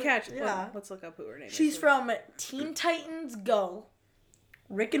That's a not good know- catch. yeah. Let's look up who her name is. She's from Teen Titans Go,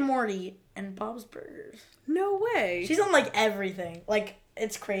 Rick and Morty, and Bob's Burgers. No way. She's on like everything. Like,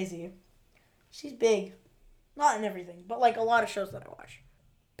 it's crazy. She's big. Not in everything, but like a lot of shows that I watch.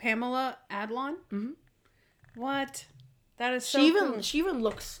 Pamela Adlon? Mm-hmm. What? That is so cool. She even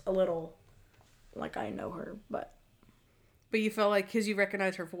looks a little like I know her, but But you felt like, because you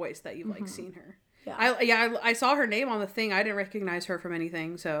recognize her voice, that you've like seen her. yeah. I saw her name on the thing. I didn't recognize her from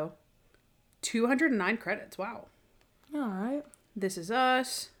anything, so 209 credits. Wow. All right. This Is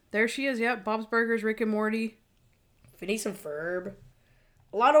Us. There she is. Yep. Bob's Burgers, Rick and Morty. Phineas and Ferb.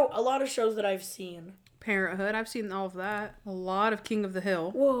 A lot of shows that I've seen. Parenthood. I've seen all of that. A lot of King of the Hill.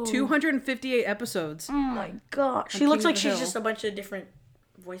 Whoa. 258 episodes. Oh my god. She King looks of like the she's Hill. just a bunch of different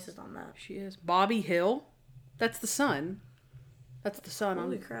voices on that. She is. Bobby Hill. That's the son. That's the son.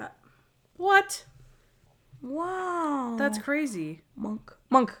 Holy on crap. What? Wow. That's crazy. Monk.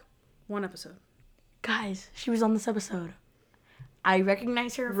 One episode. Guys, she was on this episode. I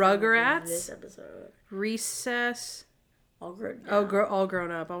recognize her from Rugrats? this episode. Recess. All grown. All grown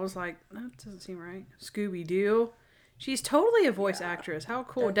up. I was like, that doesn't seem right. Scooby Doo. She's totally a voice actress. How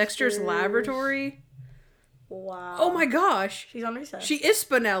cool. Dexter's Laboratory. Wow. Oh my gosh. She's on Recess. She is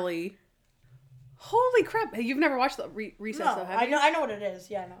Spinelli. Holy crap. Hey, you've never watched the Recess No, though, have you? I know what it is.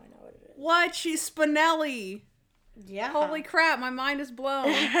 Yeah, no, I know what it is. What? She's Spinelli. Yeah. Holy crap. My mind is blown.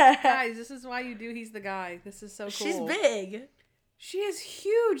 Guys, this is why you do He's the Guy. This is so cool. She's big. She is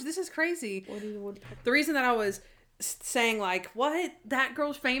huge. This is crazy. Woody Woodpecker. The reason that I was saying like, what? That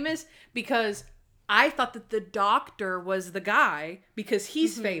girl's famous? Because I thought that the doctor was the guy because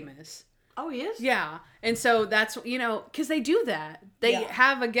he's famous. Oh, he is? Yeah. And so that's, because they do that. They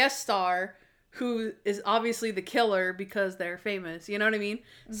have a guest star who is obviously the killer because they're famous. You know what I mean?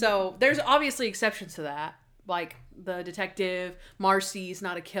 Mm-hmm. So there's obviously exceptions to that. Like the detective, Marcy's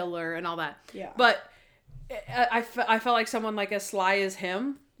not a killer and all that. Yeah. But I felt like someone like as sly as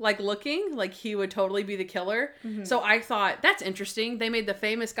him, like looking, like he would totally be the killer. Mm-hmm. So I thought, that's interesting. They made the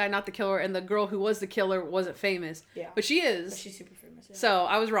famous guy not the killer, and the girl who was the killer wasn't famous. Yeah. But she is. But she's super famous. Yeah. So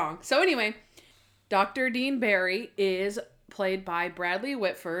I was wrong. So anyway, Dr. Dean Barry is played by Bradley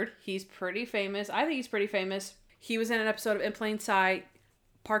Whitford. He's pretty famous. I think he's pretty famous. He was in an episode of In Plain Sight,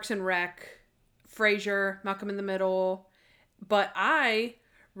 Parks and Rec, Frasier, Malcolm in the Middle. But I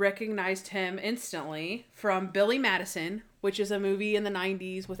recognized him instantly from Billy Madison, which is a movie in the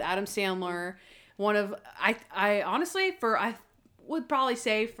 90s with Adam Sandler. One of, I honestly, I would probably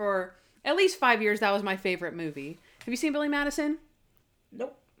say for at least 5 years, that was my favorite movie. Have you seen Billy Madison?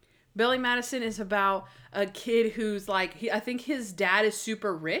 Nope. Billy Madison is about a kid who's like, I think his dad is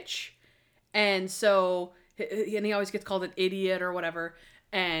super rich. And so, and he always gets called an idiot or whatever.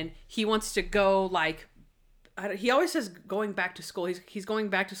 And he wants to go like, he always says going back to school. He's going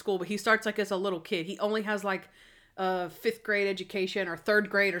back to school, but he starts like as a little kid. He only has like a 5th grade education or 3rd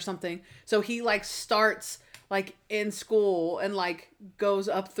grade or something. So he like starts like in school and like goes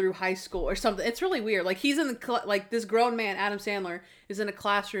up through high school or something. It's really weird. Like he's in the like this grown man, Adam Sandler, is in a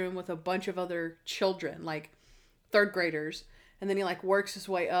classroom with a bunch of other children, like 3rd graders. And then he like works his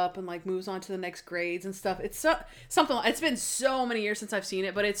way up and like moves on to the next grades and stuff. It's something. It's been so many years since I've seen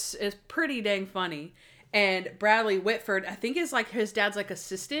it, but it's pretty dang funny. And Bradley Whitford, I think, is like his dad's like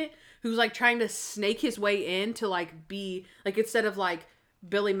assistant who's like trying to snake his way in to like be like, instead of like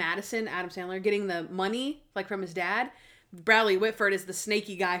Billy Madison, Adam Sandler, getting the money like from his dad, Bradley Whitford is the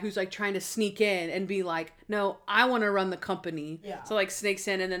snaky guy who's like trying to sneak in and be like, no, I want to run the company. Yeah. So like snakes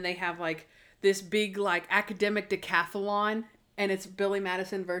in, and then they have like this big like academic decathlon. And it's Billy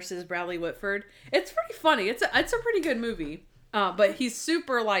Madison versus Bradley Whitford. It's pretty funny. It's a pretty good movie. But he's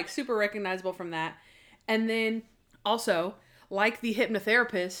super recognizable from that. And then also, like the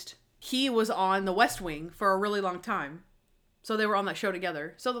hypnotherapist, he was on The West Wing for a really long time. So they were on that show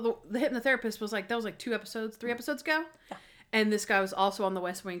together. So the hypnotherapist was like, that was like 3 episodes ago. Yeah. And this guy was also on The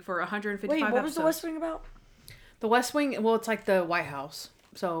West Wing for 155 episodes. Wait, what was The West Wing about? The West Wing, well, it's like the White House.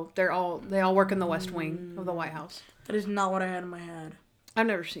 So they all work in the West Wing of the White House. That is not what I had in my head. I've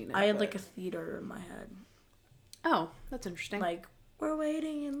never seen it. I had like a theater in my head. Oh, that's interesting. Like, we're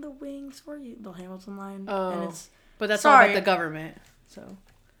waiting in the wings for you. The Hamilton line. Oh, and but that's all about the government. So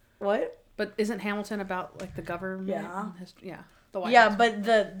what? But isn't Hamilton about like the government? Yeah. Yeah. The White yeah, House. But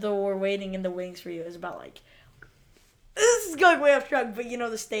the we're waiting in the wings for you is about like, this is going way off track, but you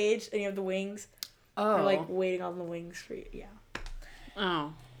know the stage and you have the wings. Oh. We're like waiting on the wings for you. Yeah.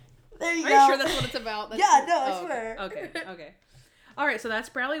 Oh. There you go. Are you sure that's what it's about? Yeah, no, I swear. Okay. All right, so that's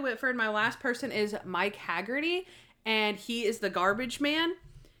Bradley Whitford. My last person is Mike Haggerty, and he is the garbage man.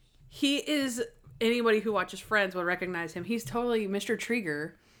 He is, anybody who watches Friends will recognize him. He's totally Mr.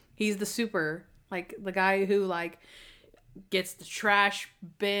 Trigger. He's the super, like, the guy who, like, gets the trash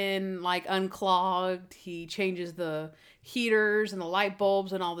bin, like, unclogged. He changes the heaters and the light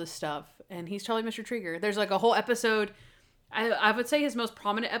bulbs and all this stuff, and he's totally Mr. Trigger. There's, like, a whole episode. I would say his most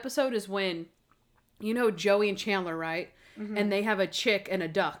prominent episode is when, you know, Joey and Chandler, right? Mm-hmm. And they have a chick and a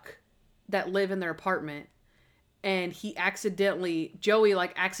duck that live in their apartment. And Joey accidentally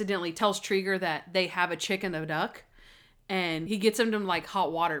tells Trigger that they have a chick and a duck. And he gets him to like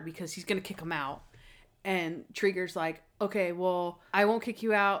hot water because he's going to kick him out. And Trigger's like, okay, well, I won't kick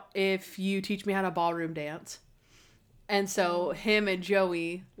you out if you teach me how to ballroom dance. And so him and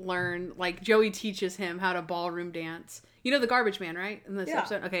Joey learn, like, Joey teaches him how to ballroom dance. You know the garbage man, right? In this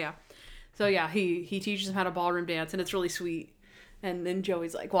episode? Okay, yeah. So, yeah, he teaches him how to ballroom dance, and it's really sweet. And then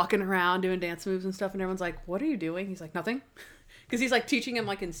Joey's, like, walking around doing dance moves and stuff, and everyone's like, what are you doing? He's like, nothing. Because he's, like, teaching him,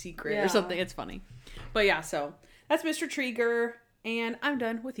 like, in secret or something. It's funny. But, yeah, so that's Mr. Trigger, and I'm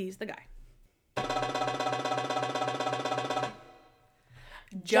done with He's the Guy.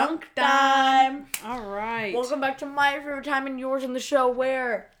 Junk time. All right. Welcome back to my favorite time and yours in the show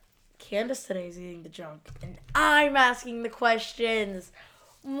where Candace today is eating the junk and I'm asking the questions.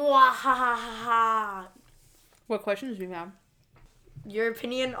 Mwahaha. What questions do you have? Your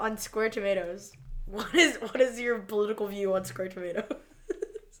opinion on square tomatoes. What is your political view on square tomatoes?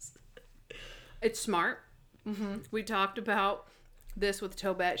 It's smart. Mm-hmm. We talked about this with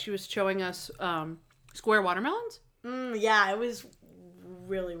Tobette. She was showing us square watermelons. Yeah, it was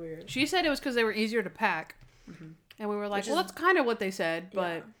really weird. She said it was because they were easier to pack. Mm-hmm. And we were like, well, that's kind of what they said,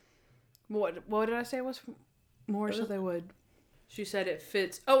 but what did I say was more so they would? She said it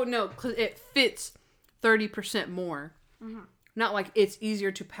fits. Oh, no, because it fits 30% more. Mm-hmm. Not like it's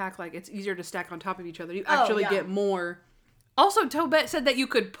easier to pack, like it's easier to stack on top of each other. You actually get more. Also, Tobette said that you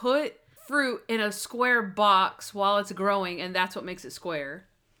could put fruit in a square box while it's growing, and that's what makes it square.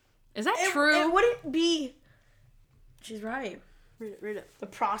 Is that true? It wouldn't be. She's right. Read it. The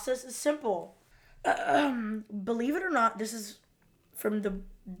process is simple. Believe it or not, this is from the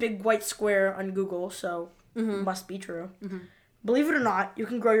big white square on Google, so it must be true. Mm-hmm. Believe it or not, you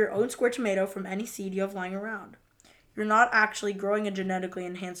can grow your own square tomato from any seed you have lying around. You're not actually growing a genetically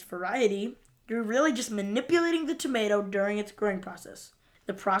enhanced variety. You're really just manipulating the tomato during its growing process.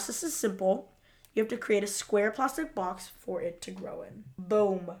 The process is simple. You have to create a square plastic box for it to grow in.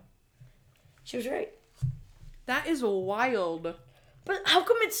 Boom. She was right. That is wild. But how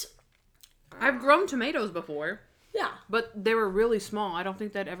come it's... I've grown tomatoes before. Yeah. But they were really small. I don't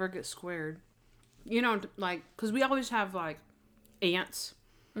think they'd ever get squared. You know, like, because we always have, like, ants.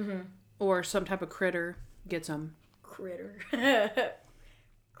 Mm-hmm. Or some type of critter gets them. Critter.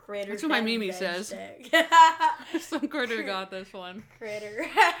 Critter. That's what my Mimi says. Some critter got this one. Critter.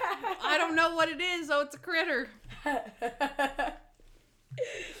 I don't know what it is, so it's a critter.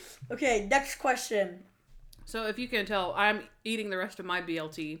 Okay, next question. So if you can tell, I'm eating the rest of my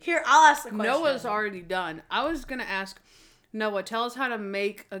BLT. Here, I'll ask the question. Noah's already done. I was going to ask, Noah, tell us how to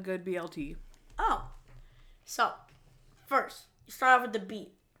make a good BLT. Oh. So, first, you start off with the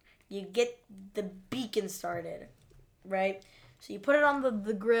beet. You get the beacon started, right? So you put it on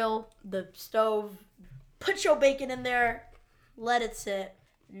the grill, the stove, put your bacon in there, let it sit.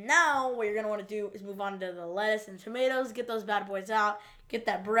 Now, what you're going to want to do is move on to the lettuce and tomatoes, get those bad boys out, get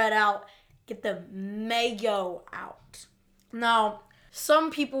that bread out, get the mayo out. Now,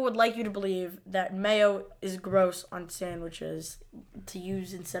 some people would like you to believe that mayo is gross on sandwiches to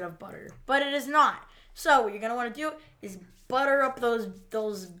use instead of butter, but it is not. So what you're going to want to do is butter up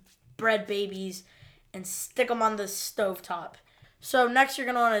those bread babies and stick them on the stovetop. So next you're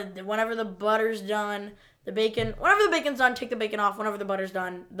going to want to, whenever the butter's done, whenever the bacon's done, take the bacon off. Whenever the butter's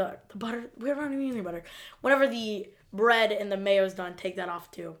done, the butter, we're not even using butter. Whenever the bread and the mayo's done, take that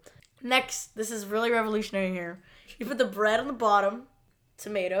off too. Next, this is really revolutionary here. You put the bread on the bottom,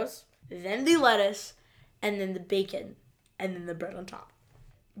 tomatoes, then the lettuce, and then the bacon, and then the bread on top.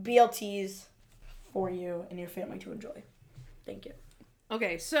 BLTs for you and your family to enjoy. Thank you.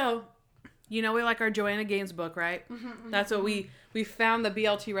 Okay, so, you know we like our Joanna Gaines book, right? Mm-hmm. That's what we found the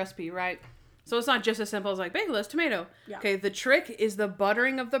BLT recipe, right? So it's not just as simple as like bacon, lettuce, tomato. Yeah. Okay, the trick is the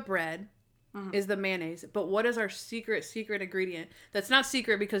buttering of the bread. Mm-hmm. Is the mayonnaise. But what is our secret ingredient? That's not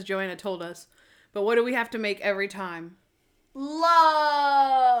secret because Joanna told us. But what do we have to make every time?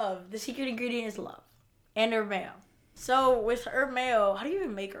 Love! The secret ingredient is love. And herb mayo. So with herb mayo, how do you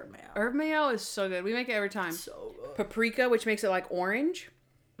even make herb mayo? Herb mayo is so good. We make it every time. So good. Paprika, which makes it like orange.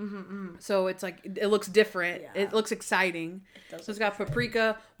 Mm-hmm. So it's like, it looks different. Yeah. It looks exciting. So it's got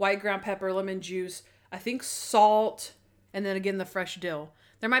paprika, white ground pepper, lemon juice, I think salt, and then again the fresh dill.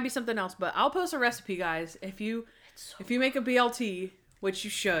 There might be something else, but I'll post a recipe, guys. If you make a BLT, which you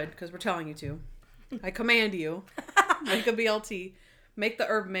should, because we're telling you to, I command you, make a BLT, make the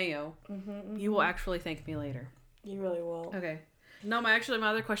herb mayo. Mm-hmm. You will actually thank me later. You really will. Okay. No, my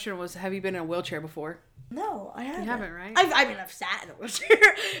other question was, have you been in a wheelchair before? No, I haven't. You haven't, right? I've sat in a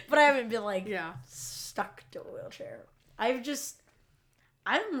wheelchair, but I haven't been stuck to a wheelchair.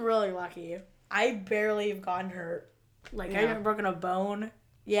 I'm really lucky. I barely have gotten hurt. I haven't broken a bone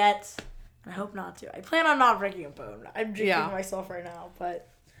yet. I hope not to. I plan on not breaking a bone. I'm jinxing myself right now, but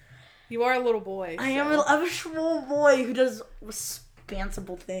you are a little boy. So. I'm a small boy who does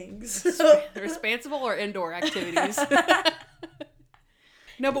responsible things. Responsible or indoor activities?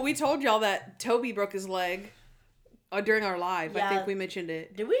 No, but we told y'all that Toby broke his leg during our live. Yeah. I think we mentioned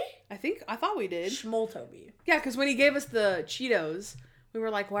it. Did we? I thought we did. Schmoll Toby. Yeah, because when he gave us the Cheetos, we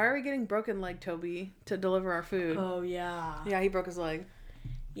were like, why are we getting broken leg Toby to deliver our food? Oh, yeah. Yeah, he broke his leg.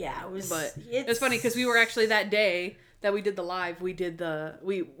 Yeah, it was... But it's funny because we were actually that day that we did the live, we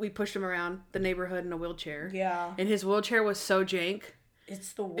pushed him around the neighborhood in a wheelchair. Yeah. And his wheelchair was so jank.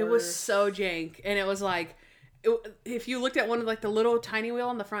 It's the worst. It was so jank. And it was like... if you looked at one of the little tiny wheel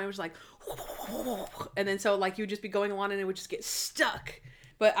on the front, it was like, and then so you would just be going along and it would just get stuck.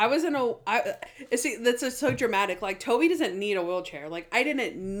 But I was see, that's so dramatic. Toby doesn't need a wheelchair. I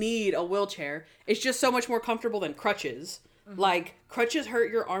didn't need a wheelchair. It's just so much more comfortable than crutches. Mm-hmm. Crutches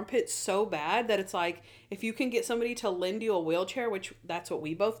hurt your armpits so bad that it's if you can get somebody to lend you a wheelchair, which that's what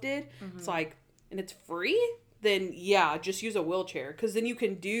we both did. Mm-hmm. It's and it's free, then yeah, just use a wheelchair. 'Cause then you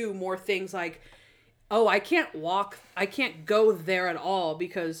can do more things oh, I can't walk. I can't go there at all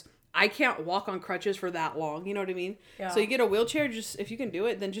because I can't walk on crutches for that long. You know what I mean? Yeah. So you get a wheelchair, just if you can do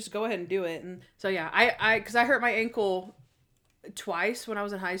it, then just go ahead and do it. And so, yeah, because I hurt my ankle twice when I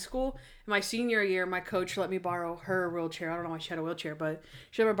was in high school. In my senior year, my coach let me borrow her wheelchair. I don't know why she had a wheelchair, but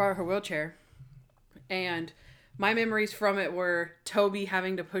she let me borrow her wheelchair. And my memories from it were Toby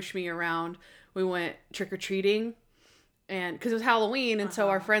having to push me around. We went trick-or-treating. And because it was Halloween, and so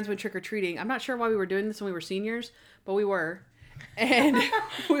our friends went trick-or-treating. I'm not sure why we were doing this when we were seniors, but we were. And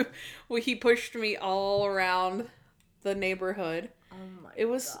he pushed me all around the neighborhood. Oh my God. It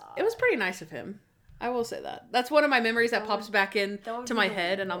was pretty nice of him. I will say that. That's one of my memories that pops back in to my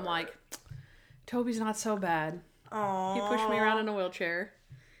head, and I'm like, Toby's not so bad. Aww. He pushed me around in a wheelchair.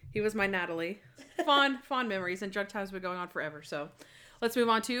 He was my Natalie. Fond memories, and drug time's been going on forever. So, let's move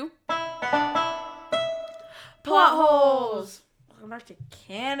on to plot holes. Welcome back to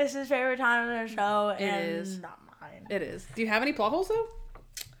Candace's favorite time of the show, and is. not mine. It is. Do you have any plot holes though?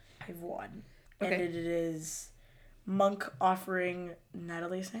 I have one, Okay. and it is Monk offering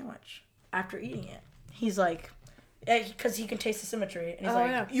Natalie a sandwich after eating it. He's like, because he can taste the symmetry, and he's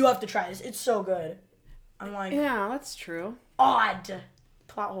yeah. you have to try this. It's so good. I'm like, Yeah, that's true. odd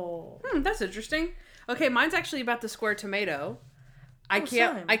plot hole. That's interesting. Okay, mine's actually about the square tomato. I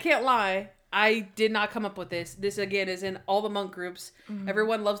same. can't lie. I did not come up with this. This again is in all the Monk groups. Mm-hmm.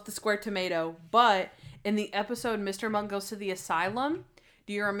 Everyone loves the square tomato, but in the episode Mr. Monk goes to the asylum,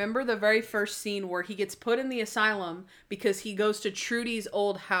 do you remember the very first scene where he gets put in the asylum because he goes to Trudy's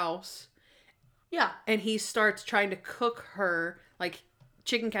old house? Yeah. And he starts trying to cook her like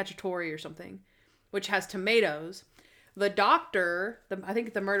chicken cacciatore or something, which has tomatoes. The doctor, I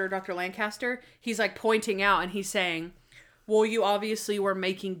think the murderer, Dr. Lancaster, he's like pointing out and he's saying, well, you obviously were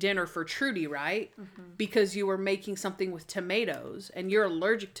making dinner for Trudy, right? Mm-hmm. Because you were making something with tomatoes and you're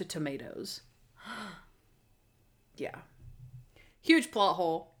allergic to tomatoes. Yeah. Huge plot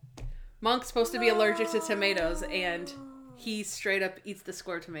hole. Monk's supposed to be allergic to tomatoes and he straight up eats the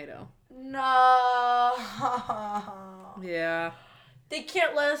square tomato. No. Yeah. They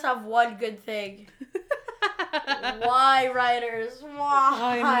can't let us have one good thing. Why, writers?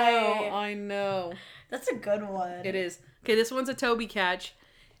 Why? I know. That's a good one. It is. Okay, this one's a Toby catch.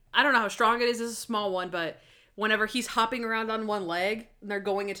 I don't know how strong it is. It's a small one, but whenever he's hopping around on one leg and they're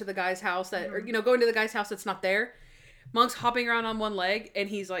going into the guy's house or going to the guy's house that's not there, Monk's hopping around on one leg and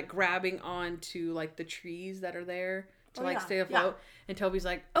he's like grabbing onto like the trees that are there to stay afloat. Yeah. And Toby's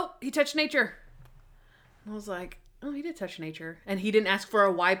like, oh, he touched nature. And I was like, oh, he did touch nature. And he didn't ask for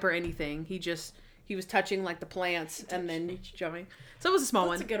a wipe or anything. He was touching like the plants and then jumping. So it was a small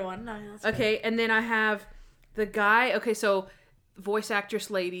one. That's a good one. No, that's okay, good. And then I have the guy. Okay, so voice actress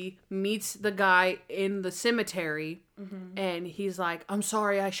lady meets the guy in the cemetery, and he's like, I'm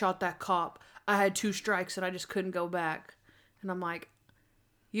sorry I shot that cop. I had 2 strikes and I just couldn't go back. And I'm like,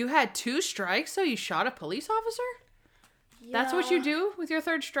 you had 2 strikes, so you shot a police officer? Yeah. That's what you do with your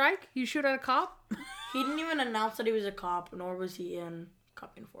 3rd strike? You shoot at a cop? He didn't even announce that he was a cop, nor was he in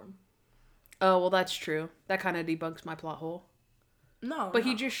cop uniform. Oh, well, that's true. That kind of debunks my plot hole. No, But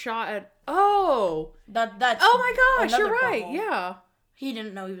he just shot at... Oh! That's oh my gosh, you're right. Yeah. He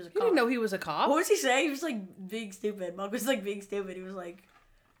didn't know he was a cop. He didn't know he was a cop. What was he saying? He was like being stupid. Monk was like being stupid. He was like...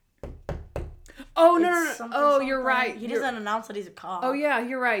 Oh, no. Oh, you're right. He doesn't announce that he's a cop. Oh, yeah,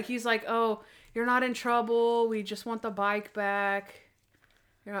 you're right. He's like, oh, you're not in trouble. We just want the bike back.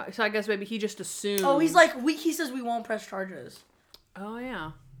 You're not... So I guess maybe he just assumed. Oh, he's like, he says we won't press charges. Oh,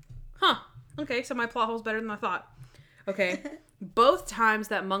 yeah. Huh. Okay, so my plot hole's better than I thought. Okay. Both times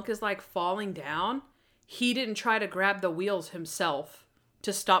that Monk is like falling down, he didn't try to grab the wheels himself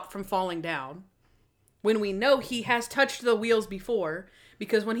to stop from falling down. When we know he has touched the wheels before,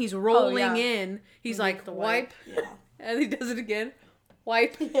 because when he's rolling in, he's like, wipe. Yeah. And he does it again.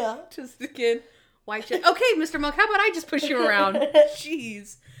 Wipe. Yeah. Just again. Wipe. Okay, Mr. Monk, how about I just push you around?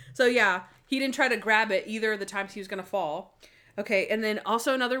 Jeez. So yeah, he didn't try to grab it either of the times he was going to fall. Okay, and then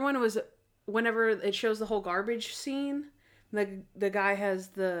also another one was whenever it shows the whole garbage scene, the guy has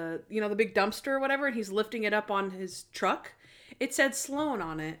the big dumpster or whatever, and he's lifting it up on his truck. It said Sloan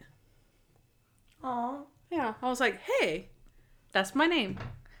on it. Aw. Yeah, I was like, hey, that's my name.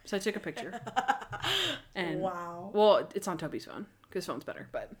 So I took a picture. And wow. Well, it's on Toby's phone because his phone's better,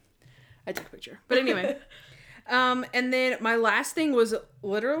 but I took a picture. But anyway, and then my last thing was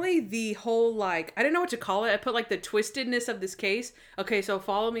literally the whole like, I didn't know what to call it. I put like the twistedness of this case. Okay, so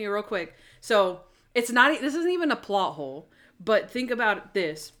follow me real quick. So this isn't even a plot hole, but think about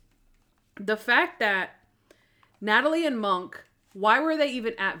this. The fact that Natalie and Monk, why were they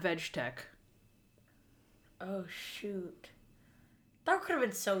even at VegTech? Oh, shoot. That could have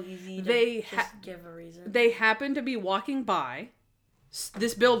been so easy to give a reason. They happened to be walking by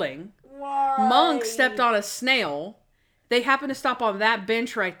this building. Why? Monk stepped on a snail. They happened to stop on that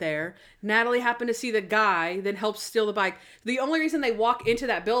bench right there. Natalie happened to see the guy, then helped steal the bike. The only reason they walk into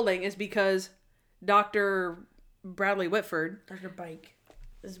that building is because Dr. Bradley Whitford. Dr. Bike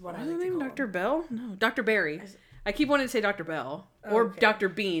is what I What's like his to name? call Dr. Bell? No, Dr. Barry. I keep wanting to say Dr. Bell or Dr.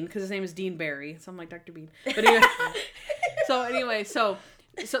 Bean because his name is Dean Barry. So I'm like Dr. Bean. But anyway, so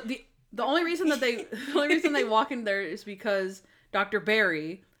the only reason they walk in there is because Dr.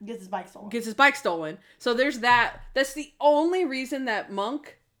 Barry gets his bike stolen. So there's that. That's the only reason that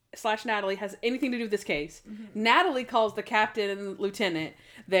Monk / Natalie has anything to do with this case. Mm-hmm. Natalie calls the captain and the lieutenant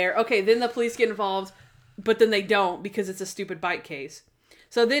there. Okay, then the police get involved, but then they don't because it's a stupid bike case.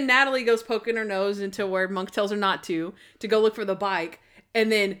 So then Natalie goes poking her nose into where Monk tells her not to go look for the bike, and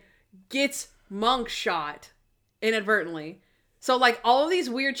then gets Monk shot inadvertently. So, like, all of these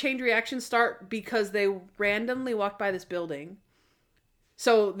weird chain reactions start because they randomly walked by this building.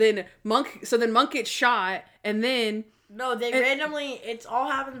 So then Monk gets shot, and then... No, randomly... It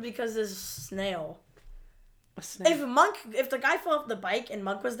all happens because this snail. A snail. If the guy fell off the bike and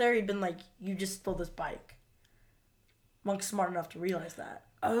Monk was there, he'd been like, you just stole this bike. Monk's smart enough to realize that.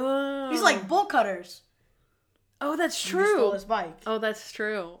 Oh. He's like, bolt cutters. Oh, that's You true. stole his bike. Oh, that's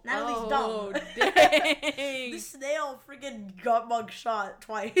true. Natalie's dumb. Dang. The snail freaking got Monk shot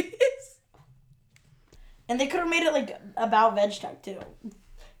twice. And they could have made it, like, about Veg Tech, too.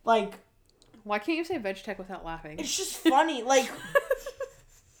 Like... Why can't you say Veg Tech without laughing? It's just funny. Like...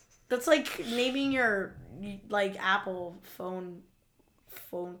 That's like naming your, like, Apple phone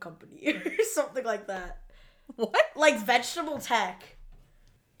company or something like that. What? Like, Vegetable Tech.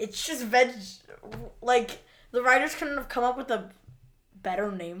 It's just like, the writers couldn't have come up with a better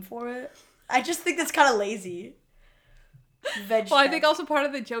name for it. I just think that's kind of lazy. Well, I think also part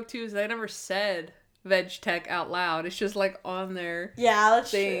of the joke, too, is they never said Veg Tech out loud. It's just, like, on their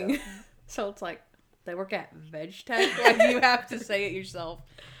thing. True. So it's like, they work at Veg Tech? Like, you have to say it yourself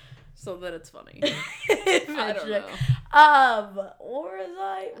so that it's funny. I don't know. What was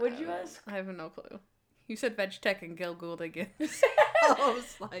I? What'd you ask? I have no clue. You said Veg Tech and Gil Gould again. I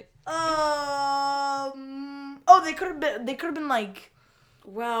was like... Oh, they could have been like,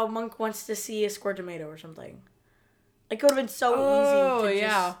 wow, Monk wants to see a square tomato or something. It could have been so easy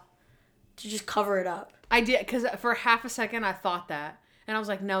to just cover it up. I did, because for half a second I thought that. And I was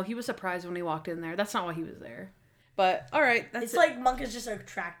like, no, he was surprised when he walked in there. That's not why he was there. But, all right. It's like Monk is just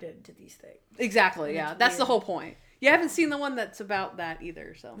attracted to these things. Exactly, yeah. That's the whole point. You haven't seen the one that's about that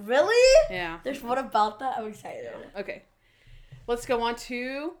either, so. Really? Yeah. There's one about that? I'm excited. Okay. Let's go on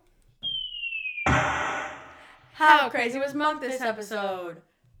to... How crazy was Monk this episode?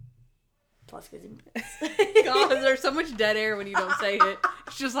 Plus crazy. God, there's so much dead air when you don't say it.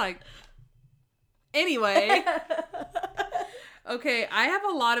 It's just like... Anyway. Okay, I have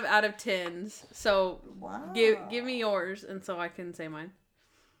a lot of out of 10s, so wow. give me yours, and so I can say mine.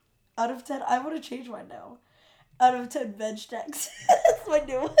 Out of 10, I want to change mine now. Out of 10 Veg Techs. That's my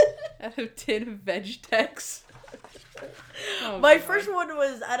new one. Out of 10 Veg Techs. Oh, my God. first one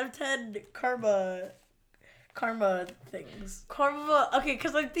was out of 10 karma things. Okay,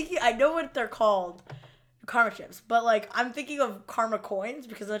 because I'm thinking, I know what they're called. Karma chips, but like I'm thinking of karma coins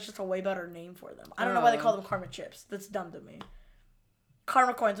because that's just a way better name for them. I don't know why they call them karma chips. That's dumb to me.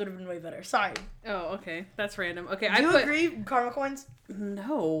 Karma coins would have been way better. Sorry. Oh, okay. That's random. Okay, Do you agree? Karma coins?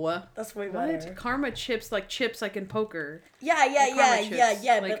 No. That's way better. What? Karma chips like in poker. Yeah.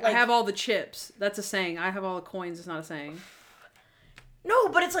 Like, but I have all the chips. That's a saying. I have all the coins. It's not a saying. No,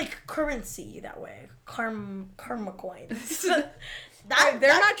 but it's like currency that way. Karma coins.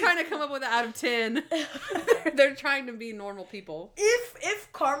 They're not trying to come up with an out of 10. They're trying to be normal people.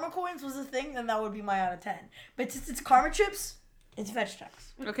 If karma coins was a thing, then that would be my out of 10. But since it's karma chips, it's Veg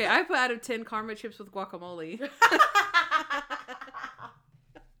Techs. Okay, I put out of 10 karma chips with guacamole.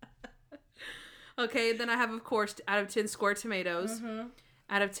 Okay, then I have, of course, out of 10 square tomatoes. Mm-hmm.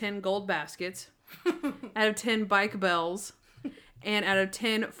 Out of 10 gold baskets. Out of 10 bike bells. And out of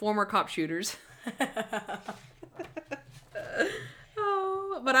 10 former cop shooters.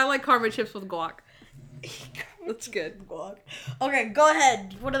 Oh, but I like karma chips with guac. That's good. Guac. Okay, go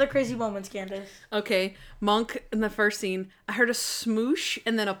ahead. What are the crazy moments, Candace? Okay, Monk in the first scene. I heard a smoosh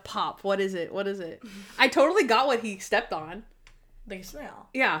and then a pop. What is it? I totally got what he stepped on. Like a snail.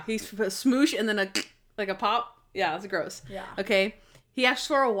 Yeah, he smoosh and then a pop. Yeah, that's gross. Yeah. Okay, he asks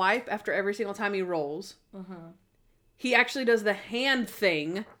for a wipe after every single time he rolls. Mm-hmm. He actually does the hand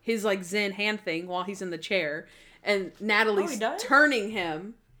thing, his like Zen hand thing, while he's in the chair, and Natalie's turning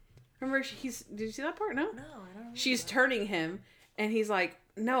him. Remember, did you see that part? No, I don't. She's turning him, and he's like,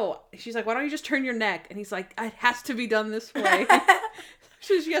 no. She's like, why don't you just turn your neck? And he's like, it has to be done this way.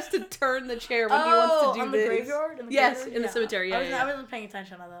 She has to turn the chair when he wants to do on this. The graveyard? In the yes, graveyard? in the cemetery. Yeah, I wasn't paying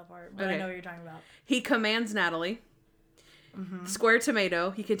attention to that part, but I know what you're talking about. He commands Natalie. Mm-hmm. Square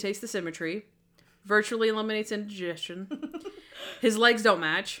tomato. He can taste the symmetry. Virtually eliminates indigestion. His legs don't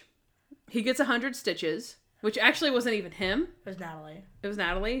match. He gets 100 stitches, which actually wasn't even him. It was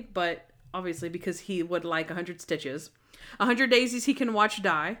Natalie, but obviously because he would like 100 stitches. 100 daisies he can watch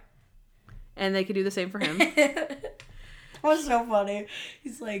die, and they could do the same for him. That was so funny.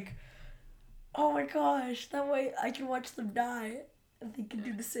 He's like, oh my gosh, that way I can watch them die, and they can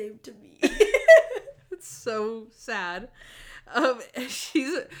do the same to me. It's so sad.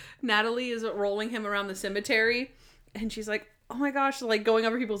 Natalie is rolling him around the cemetery, and she's like, oh my gosh, like going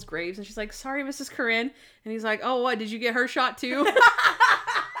over people's graves. And she's like, sorry, Mrs. Corinne. And he's like, oh, what? Did you get her shot too?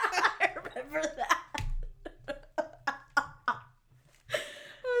 I remember that.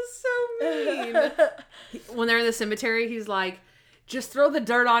 That was so mean. When they're in the cemetery, he's like, just throw the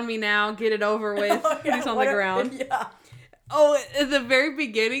dirt on me now. Get it over with. Oh, yeah, He's on the ground. Yeah. Oh, at the very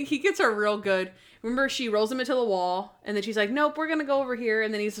beginning, he gets her real good. Remember, she rolls him into the wall, and then she's like, nope, we're going to go over here.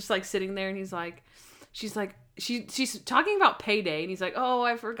 And then he's just like sitting there, and he's like, she's talking about payday, and he's like, oh,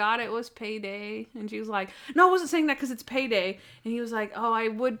 I forgot it was payday. And she was like, no, I wasn't saying that because it's payday. And he was like, oh, I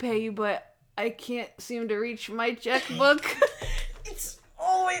would pay you, but I can't seem to reach my checkbook. It's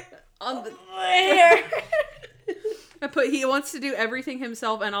always on the there. he wants to do everything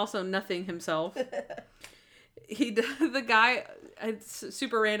himself and also nothing himself. The guy, it's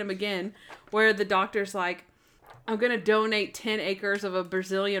super random again, where the doctor's like, I'm going to donate 10 acres of a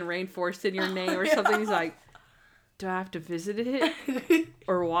Brazilian rainforest in your name or something. He's like, do I have to visit it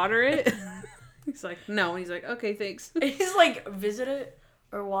or water it? He's like, no. And he's like, okay, thanks. He's like, visit it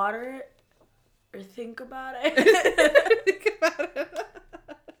or water it or think about it. Think about it.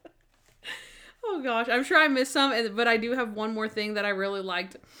 Oh gosh, I'm sure I missed some, but I do have one more thing that I really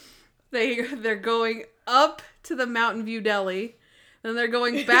liked. They're going up to the Mountain View Deli, then they're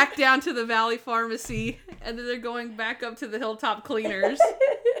going back down to the Valley Pharmacy, and then they're going back up to the Hilltop Cleaners.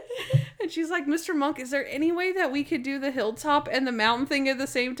 And she's like, Mr. Monk, is there any way that we could do the Hilltop and the mountain thing at the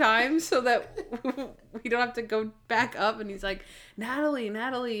same time so that we don't have to go back up? And he's like,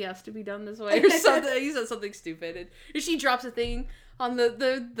 Natalie has to be done this way or something. He said something stupid. And she drops a thing on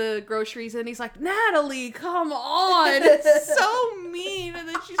the groceries, and he's like, Natalie, come on. It's so mean. And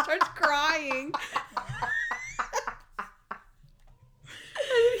then she starts crying.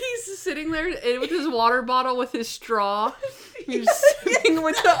 And he's sitting there with his water bottle with his straw. He's sitting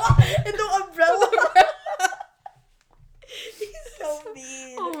with the umbrella. He's so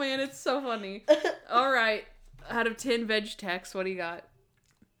mean. Oh man, it's so funny. All right. Out of 10 veg techs, what do you got?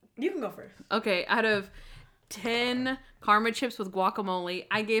 You can go first. Okay, out of 10 Karma chips with guacamole,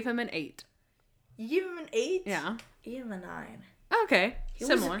 I gave him an 8. You gave him an 8? Yeah. I gave him a 9. Okay,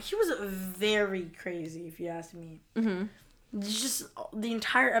 similar. He was very crazy, if you ask me. Mm-hmm. Just the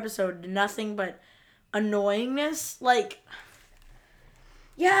entire episode, nothing but annoyingness. Like,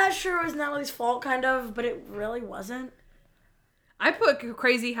 yeah, sure, it was Natalie's fault, kind of, but it really wasn't. I put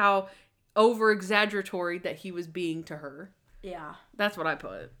crazy how over-exaggeratory that he was being to her. Yeah. That's what I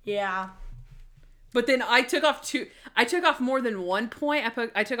put. Yeah. But then I took off more than 1 point.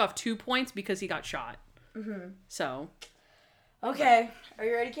 I took off 2 points because he got shot. Mm-hmm. So. Okay. Are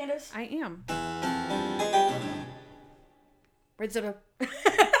you ready, Candace? I am. Red soda.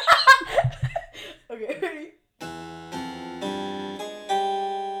 Okay, ready?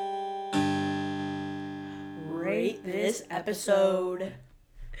 Rate this episode.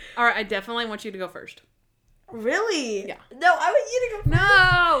 All right, I definitely want you to go first. Really? Yeah. No, I want you to go first.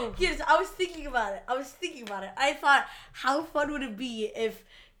 No! Yes, I was thinking about it. I thought, how fun would it be if,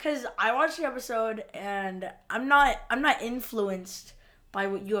 because I watched the episode and I'm not influenced by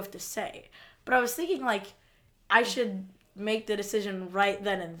what you have to say, but I was thinking like I should make the decision right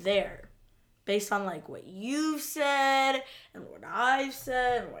then and there, based on like what you've said and what I've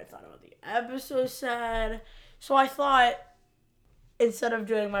said and what I thought about the episode said. So I thought, instead of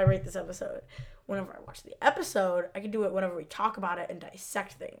doing my rate this episode, whenever I watch the episode, I can do it whenever we talk about it and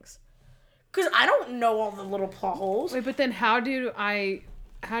dissect things. Because I don't know all the little plot holes. Wait, but then how do I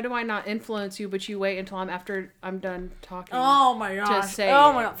not influence you, but you wait until after I'm done talking? Oh my gosh. To say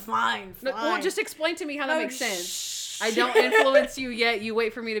oh my god. Fine. No, well, just explain to me how that makes sense. Shh. I don't influence you yet. You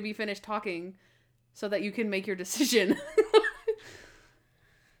wait for me to be finished talking so that you can make your decision.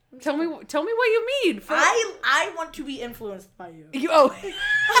 Tell me what you mean. I want to be influenced by you.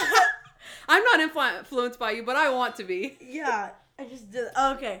 I'm not influenced by you, but I want to be. Yeah. I just did.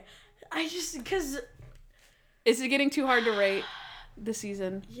 Okay. Because... Is it getting too hard to rate this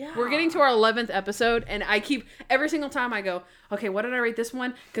season? Yeah. We're getting to our 11th episode, and I keep, every single time I go, okay, what did I rate this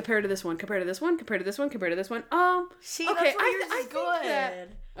one? Compared to this one, compared to this one, compared to this one, compared to this one. See, okay, that's why yours is good.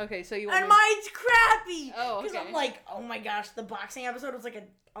 good. Okay, so you want And mine's crappy. Oh, okay. Because I'm like, oh my gosh, the boxing episode was like an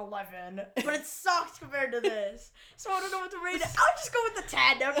 11, but it sucked compared to this. So I don't know what to rate it. I'll just go with the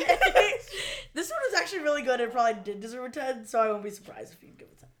 10, okay? This one was actually really good. It probably did deserve a 10, so I won't be surprised if you give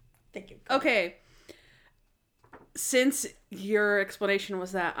it a 10. Thank you. Okay. Since your explanation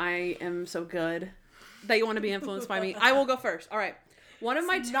was that I am so good that you want to be influenced by me, I will go first. All right. One of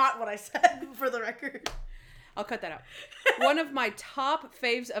my not what I said, for the record. I'll cut that out. One of my top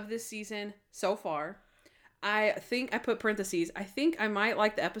faves of this season so far. I think I put parentheses. I think I might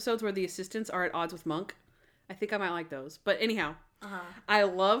like the episodes where the assistants are at odds with Monk. I think I might like those. But anyhow, Uh-huh. I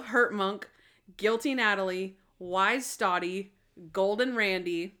love Hurt Monk, Guilty Natalie, Wise Stotty, Golden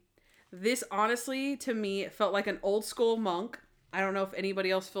Randy. This honestly, to me, felt like an old school Monk. I don't know if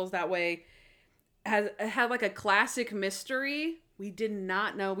anybody else feels that way. It had like a classic mystery. We did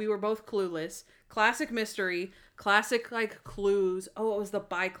not know. We were both clueless. Classic mystery. Classic like clues. Oh, it was the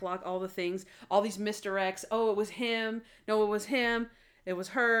bike lock. All the things. All these Mr. X. Oh, it was him. No, it was him. It was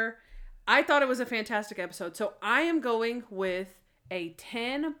her. I thought it was a fantastic episode. So I am going with a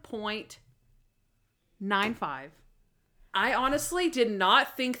 10.95. I honestly did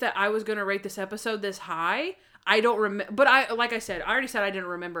not think that I was going to rate this episode this high. I don't remember, but like I said, I already said I didn't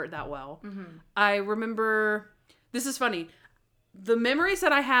remember it that well. Mm-hmm. I remember, this is funny. The memories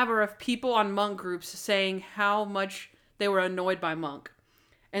that I have are of people on Monk groups saying how much they were annoyed by Monk.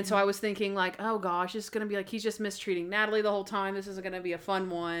 And so I was thinking like, oh gosh, it's going to be like, he's just mistreating Natalie the whole time. This isn't going to be a fun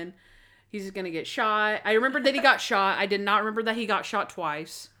one. He's going to get shot. I remembered that he got shot. I did not remember that he got shot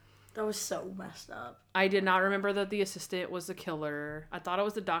twice. That was so messed up. I did not remember that the assistant was the killer. I thought it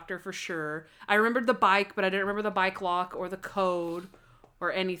was the doctor for sure. I remembered the bike, but I didn't remember the bike lock or the code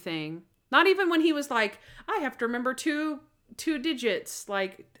or anything. Not even when he was like, I have to remember two digits,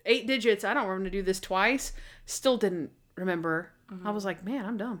 like 8 digits. I don't want to do this twice. Still didn't remember. Mm-hmm. I was like, man,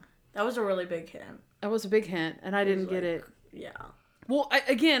 I'm dumb. That was a really big hint. That was a big hint, and I didn't get it. Yeah. Well,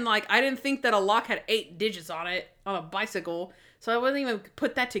 I didn't think that a lock had 8 digits on it on a bicycle. So I wouldn't even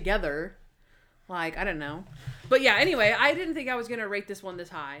put that together. Like, I don't know. But yeah, anyway, I didn't think I was going to rate this one this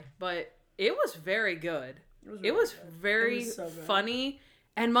high. But it was very good. It was very so funny.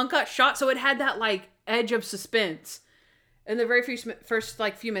 And Monk got shot, so it had that, like, edge of suspense. In the very first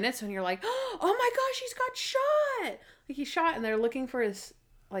few minutes, when you're like, oh my gosh, he's got shot! Like, he's shot, and they're looking for his,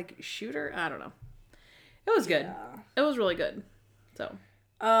 like, shooter? I don't know. It was good. Yeah. It was really good. So.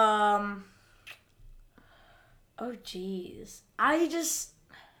 Oh, jeez. I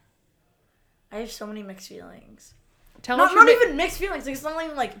have so many mixed feelings. Not even mixed feelings. It's not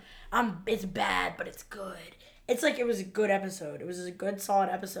even like, it's bad, but it's good. It's like it was a good episode. It was a good, solid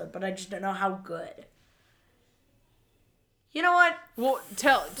episode, but I just don't know how good. You know what? Well,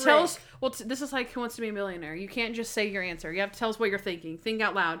 tell us. Well, this is like Who Wants to Be a Millionaire. You can't just say your answer. You have to tell us what you're thinking. Think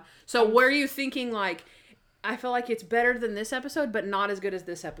out loud. So where are you thinking like, I feel like it's better than this episode, but not as good as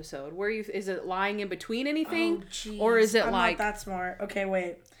this episode? Is it lying in between anything? Oh, or is it I'm not that smart. Okay,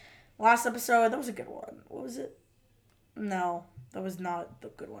 wait. Last episode, that was a good one. What was it? No, that was not the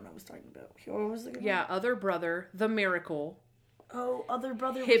good one I was talking about. What was the good one? Yeah, Other Brother, The Miracle. Oh, Other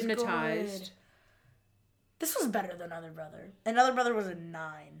Brother Hypnotized. Was good. This was better than Other Brother. And Other Brother was a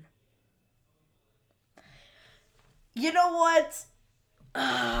 9. You know what?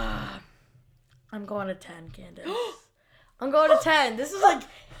 I'm going to 10, Candace. I'm going to 10. This is like,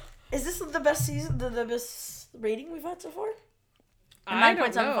 is this the best season, the best rating we've had so far? I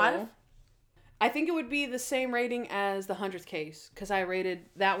don't know. I think it would be the same rating as the 100th Case, because I rated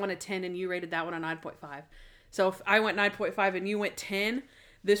that one a 10 and you rated that one a 9.5. So if I went 9.5 and you went 10,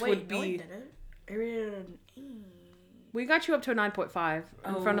 this would be... No, I didn't. I rated an 8. We got you up to a 9.5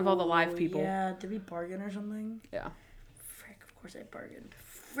 in front of all the live people. Yeah, did we bargain or something? Yeah. Frick, of course I bargained.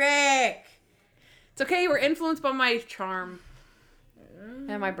 Frick! It's okay, we're influenced by my charm.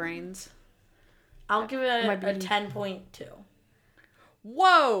 And my brains. I'll give it a 10.2.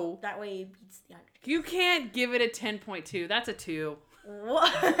 Whoa! That way it beats the 100. You can't give it a 10.2. That's a 2.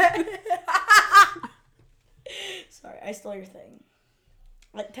 What? Sorry, I stole your thing.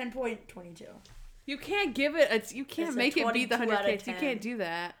 Like 10.22. You can't give it you can't make it beat the 100 Case. You can't do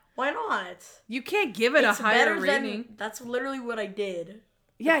that. Why not? You can't give it a higher rating. That's literally what I did.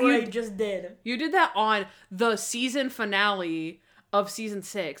 Yeah, I just did. You did that on the season finale of season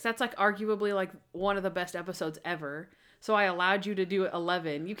 6. That's like arguably like one of the best episodes ever. So I allowed you to do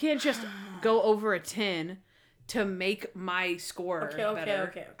 11. You can't just go over a 10 to make my score better.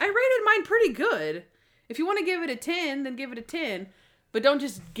 Okay. I rated mine pretty good. If you want to give it a 10, then give it a 10. But don't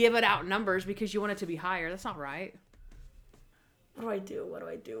just give it out numbers because you want it to be higher. That's not right. What do I do? What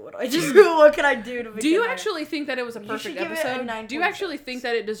can I do to make Do you actually think that it was a perfect episode? It a do you actually think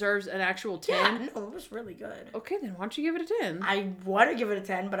that it deserves an actual 10? Yeah, no, it was really good. Okay, then why don't you give it a 10? I want to give it a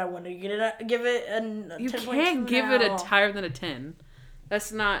 10, but I want to give it a 10.2 You can't give it a higher than a 10.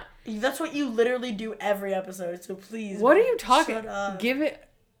 That's not... That's what you literally do every episode, so please. What are you talking... Shut up. Give it...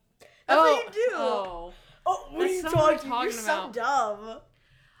 That's what you do. Oh, what are you talking about? You're so dumb.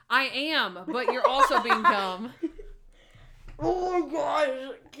 I am, but you're also being dumb. Oh my gosh.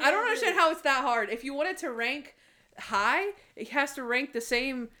 I don't understand how it's that hard. If you want it to rank high, it has to rank the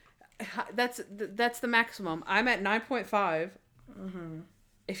same. That's the maximum. I'm at 9.5. Mm-hmm.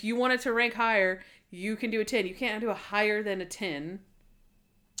 If you wanted to rank higher, you can do a 10. You can't do a higher than a 10.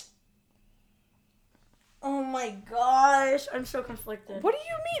 Oh my gosh. I'm so conflicted. What do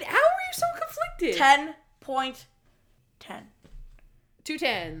you mean? How are you so conflicted? 10.10. 2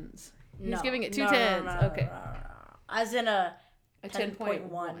 10s. He's giving it 2 no, 10s. No, okay. No. As in a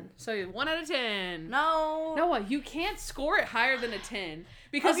 10.1. So 1 out of 10. No. Noah, you can't score it higher than a 10.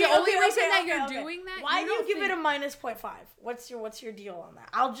 Because the only reason that you're doing that... Why do you give it a minus 0.5? What's your deal on that?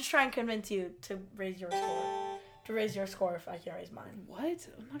 I'll just try and convince you to raise your score. To raise your score if I can raise mine. What?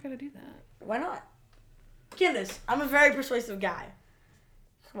 I'm not going to do that. Why not? Candace, I'm a very persuasive guy.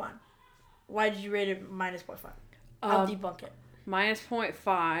 Come on. Why did you rate it minus 0.5? I'll debunk it. Minus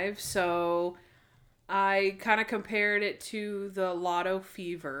 0.5, so I kind of compared it to the Lotto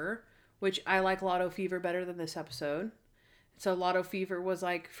Fever, which I like Lotto Fever better than this episode. So Lotto Fever was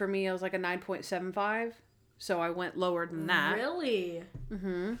like, for me, it was like a 9.75, so I went lower than that. Really?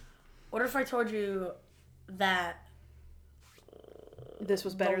 Mm-hmm. What if I told you that this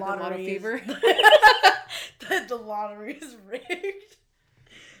was better than Lotto Fever? That the lottery is rigged?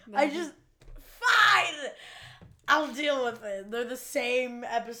 No. Fine! I'll deal with it. They're the same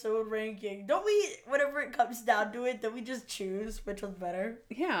episode ranking. Don't we, whenever it comes down to it, don't we just choose which one's better?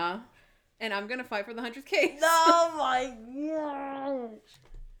 Yeah. And I'm going to fight for the 100th case. Oh my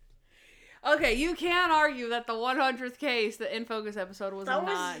gosh. Okay, you can't argue that the 100th case, the In Focus episode, was not good.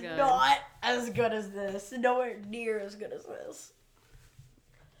 That was not as good as this. Nowhere near as good as this.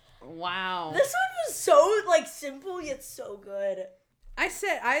 Wow. This one was so, simple yet so good. I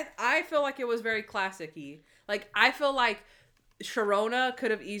feel like it was very classic-y. Like, I feel like Sharona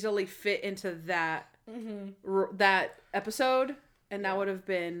could have easily fit into that that episode, and that would have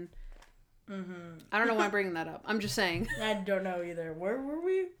been... I don't know why I'm bringing that up. I'm just saying. I don't know either. Where were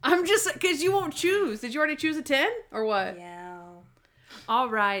we? I'm just... Because you won't choose. Did you already choose a 10? Or what? Yeah. All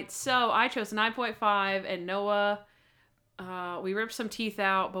right. So, I chose 9.5, and Noah... we ripped some teeth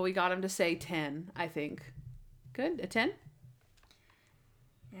out, but we got him to say 10, I think. Good? A 10?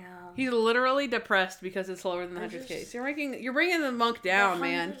 Yeah. He's literally depressed because it's lower than the 100th case. You're bringing the monk down,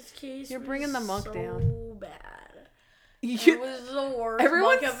 man. You're bringing the monk down. So bad. It was the worst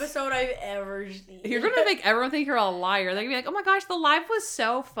monk episode I've ever seen. You're gonna make everyone think you're a liar. They're gonna be like, "Oh my gosh, the live was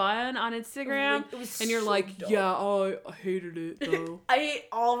so fun on Instagram," and you're so like, dumb. "Yeah, I hated it though." I hate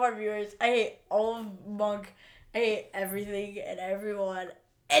all of our viewers. I hate all of Monk. I hate everything and everyone.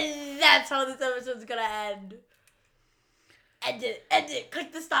 And that's how this episode's gonna end. End it.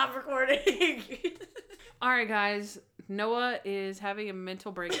 Click the stop recording. Alright, guys. Noah is having a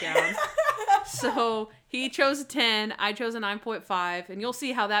mental breakdown. So, he chose a 10. I chose a 9.5. And you'll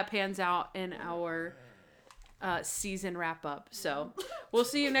see how that pans out in our season wrap-up. So, we'll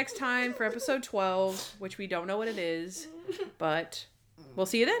see you next time for episode 12, which we don't know what it is. But, we'll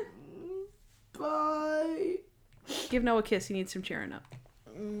see you then. Bye. Give Noah a kiss. He needs some cheering up.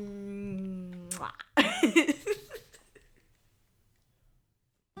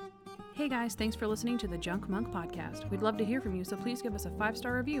 Hey guys, thanks for listening to the Junk Monk Podcast. We'd love to hear from you, so please give us a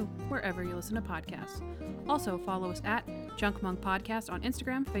 5-star review wherever you listen to podcasts. Also, follow us at Junk Monk Podcast on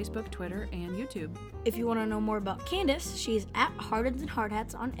Instagram, Facebook, Twitter, and YouTube. If you want to know more about Candace, she's at Hardens and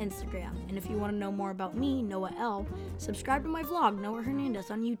Hardhats on Instagram. And if you want to know more about me, Noah L., subscribe to my vlog, Noah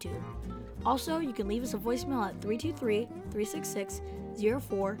Hernandez, on YouTube. Also, you can leave us a voicemail at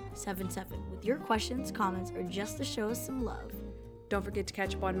 323-366-0477 with your questions, comments, or just to show us some love. Don't forget to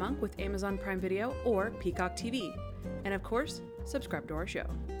catch up on Monk with Amazon Prime Video or Peacock TV. And of course, subscribe to our show.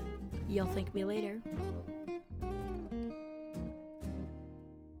 You'll thank me later.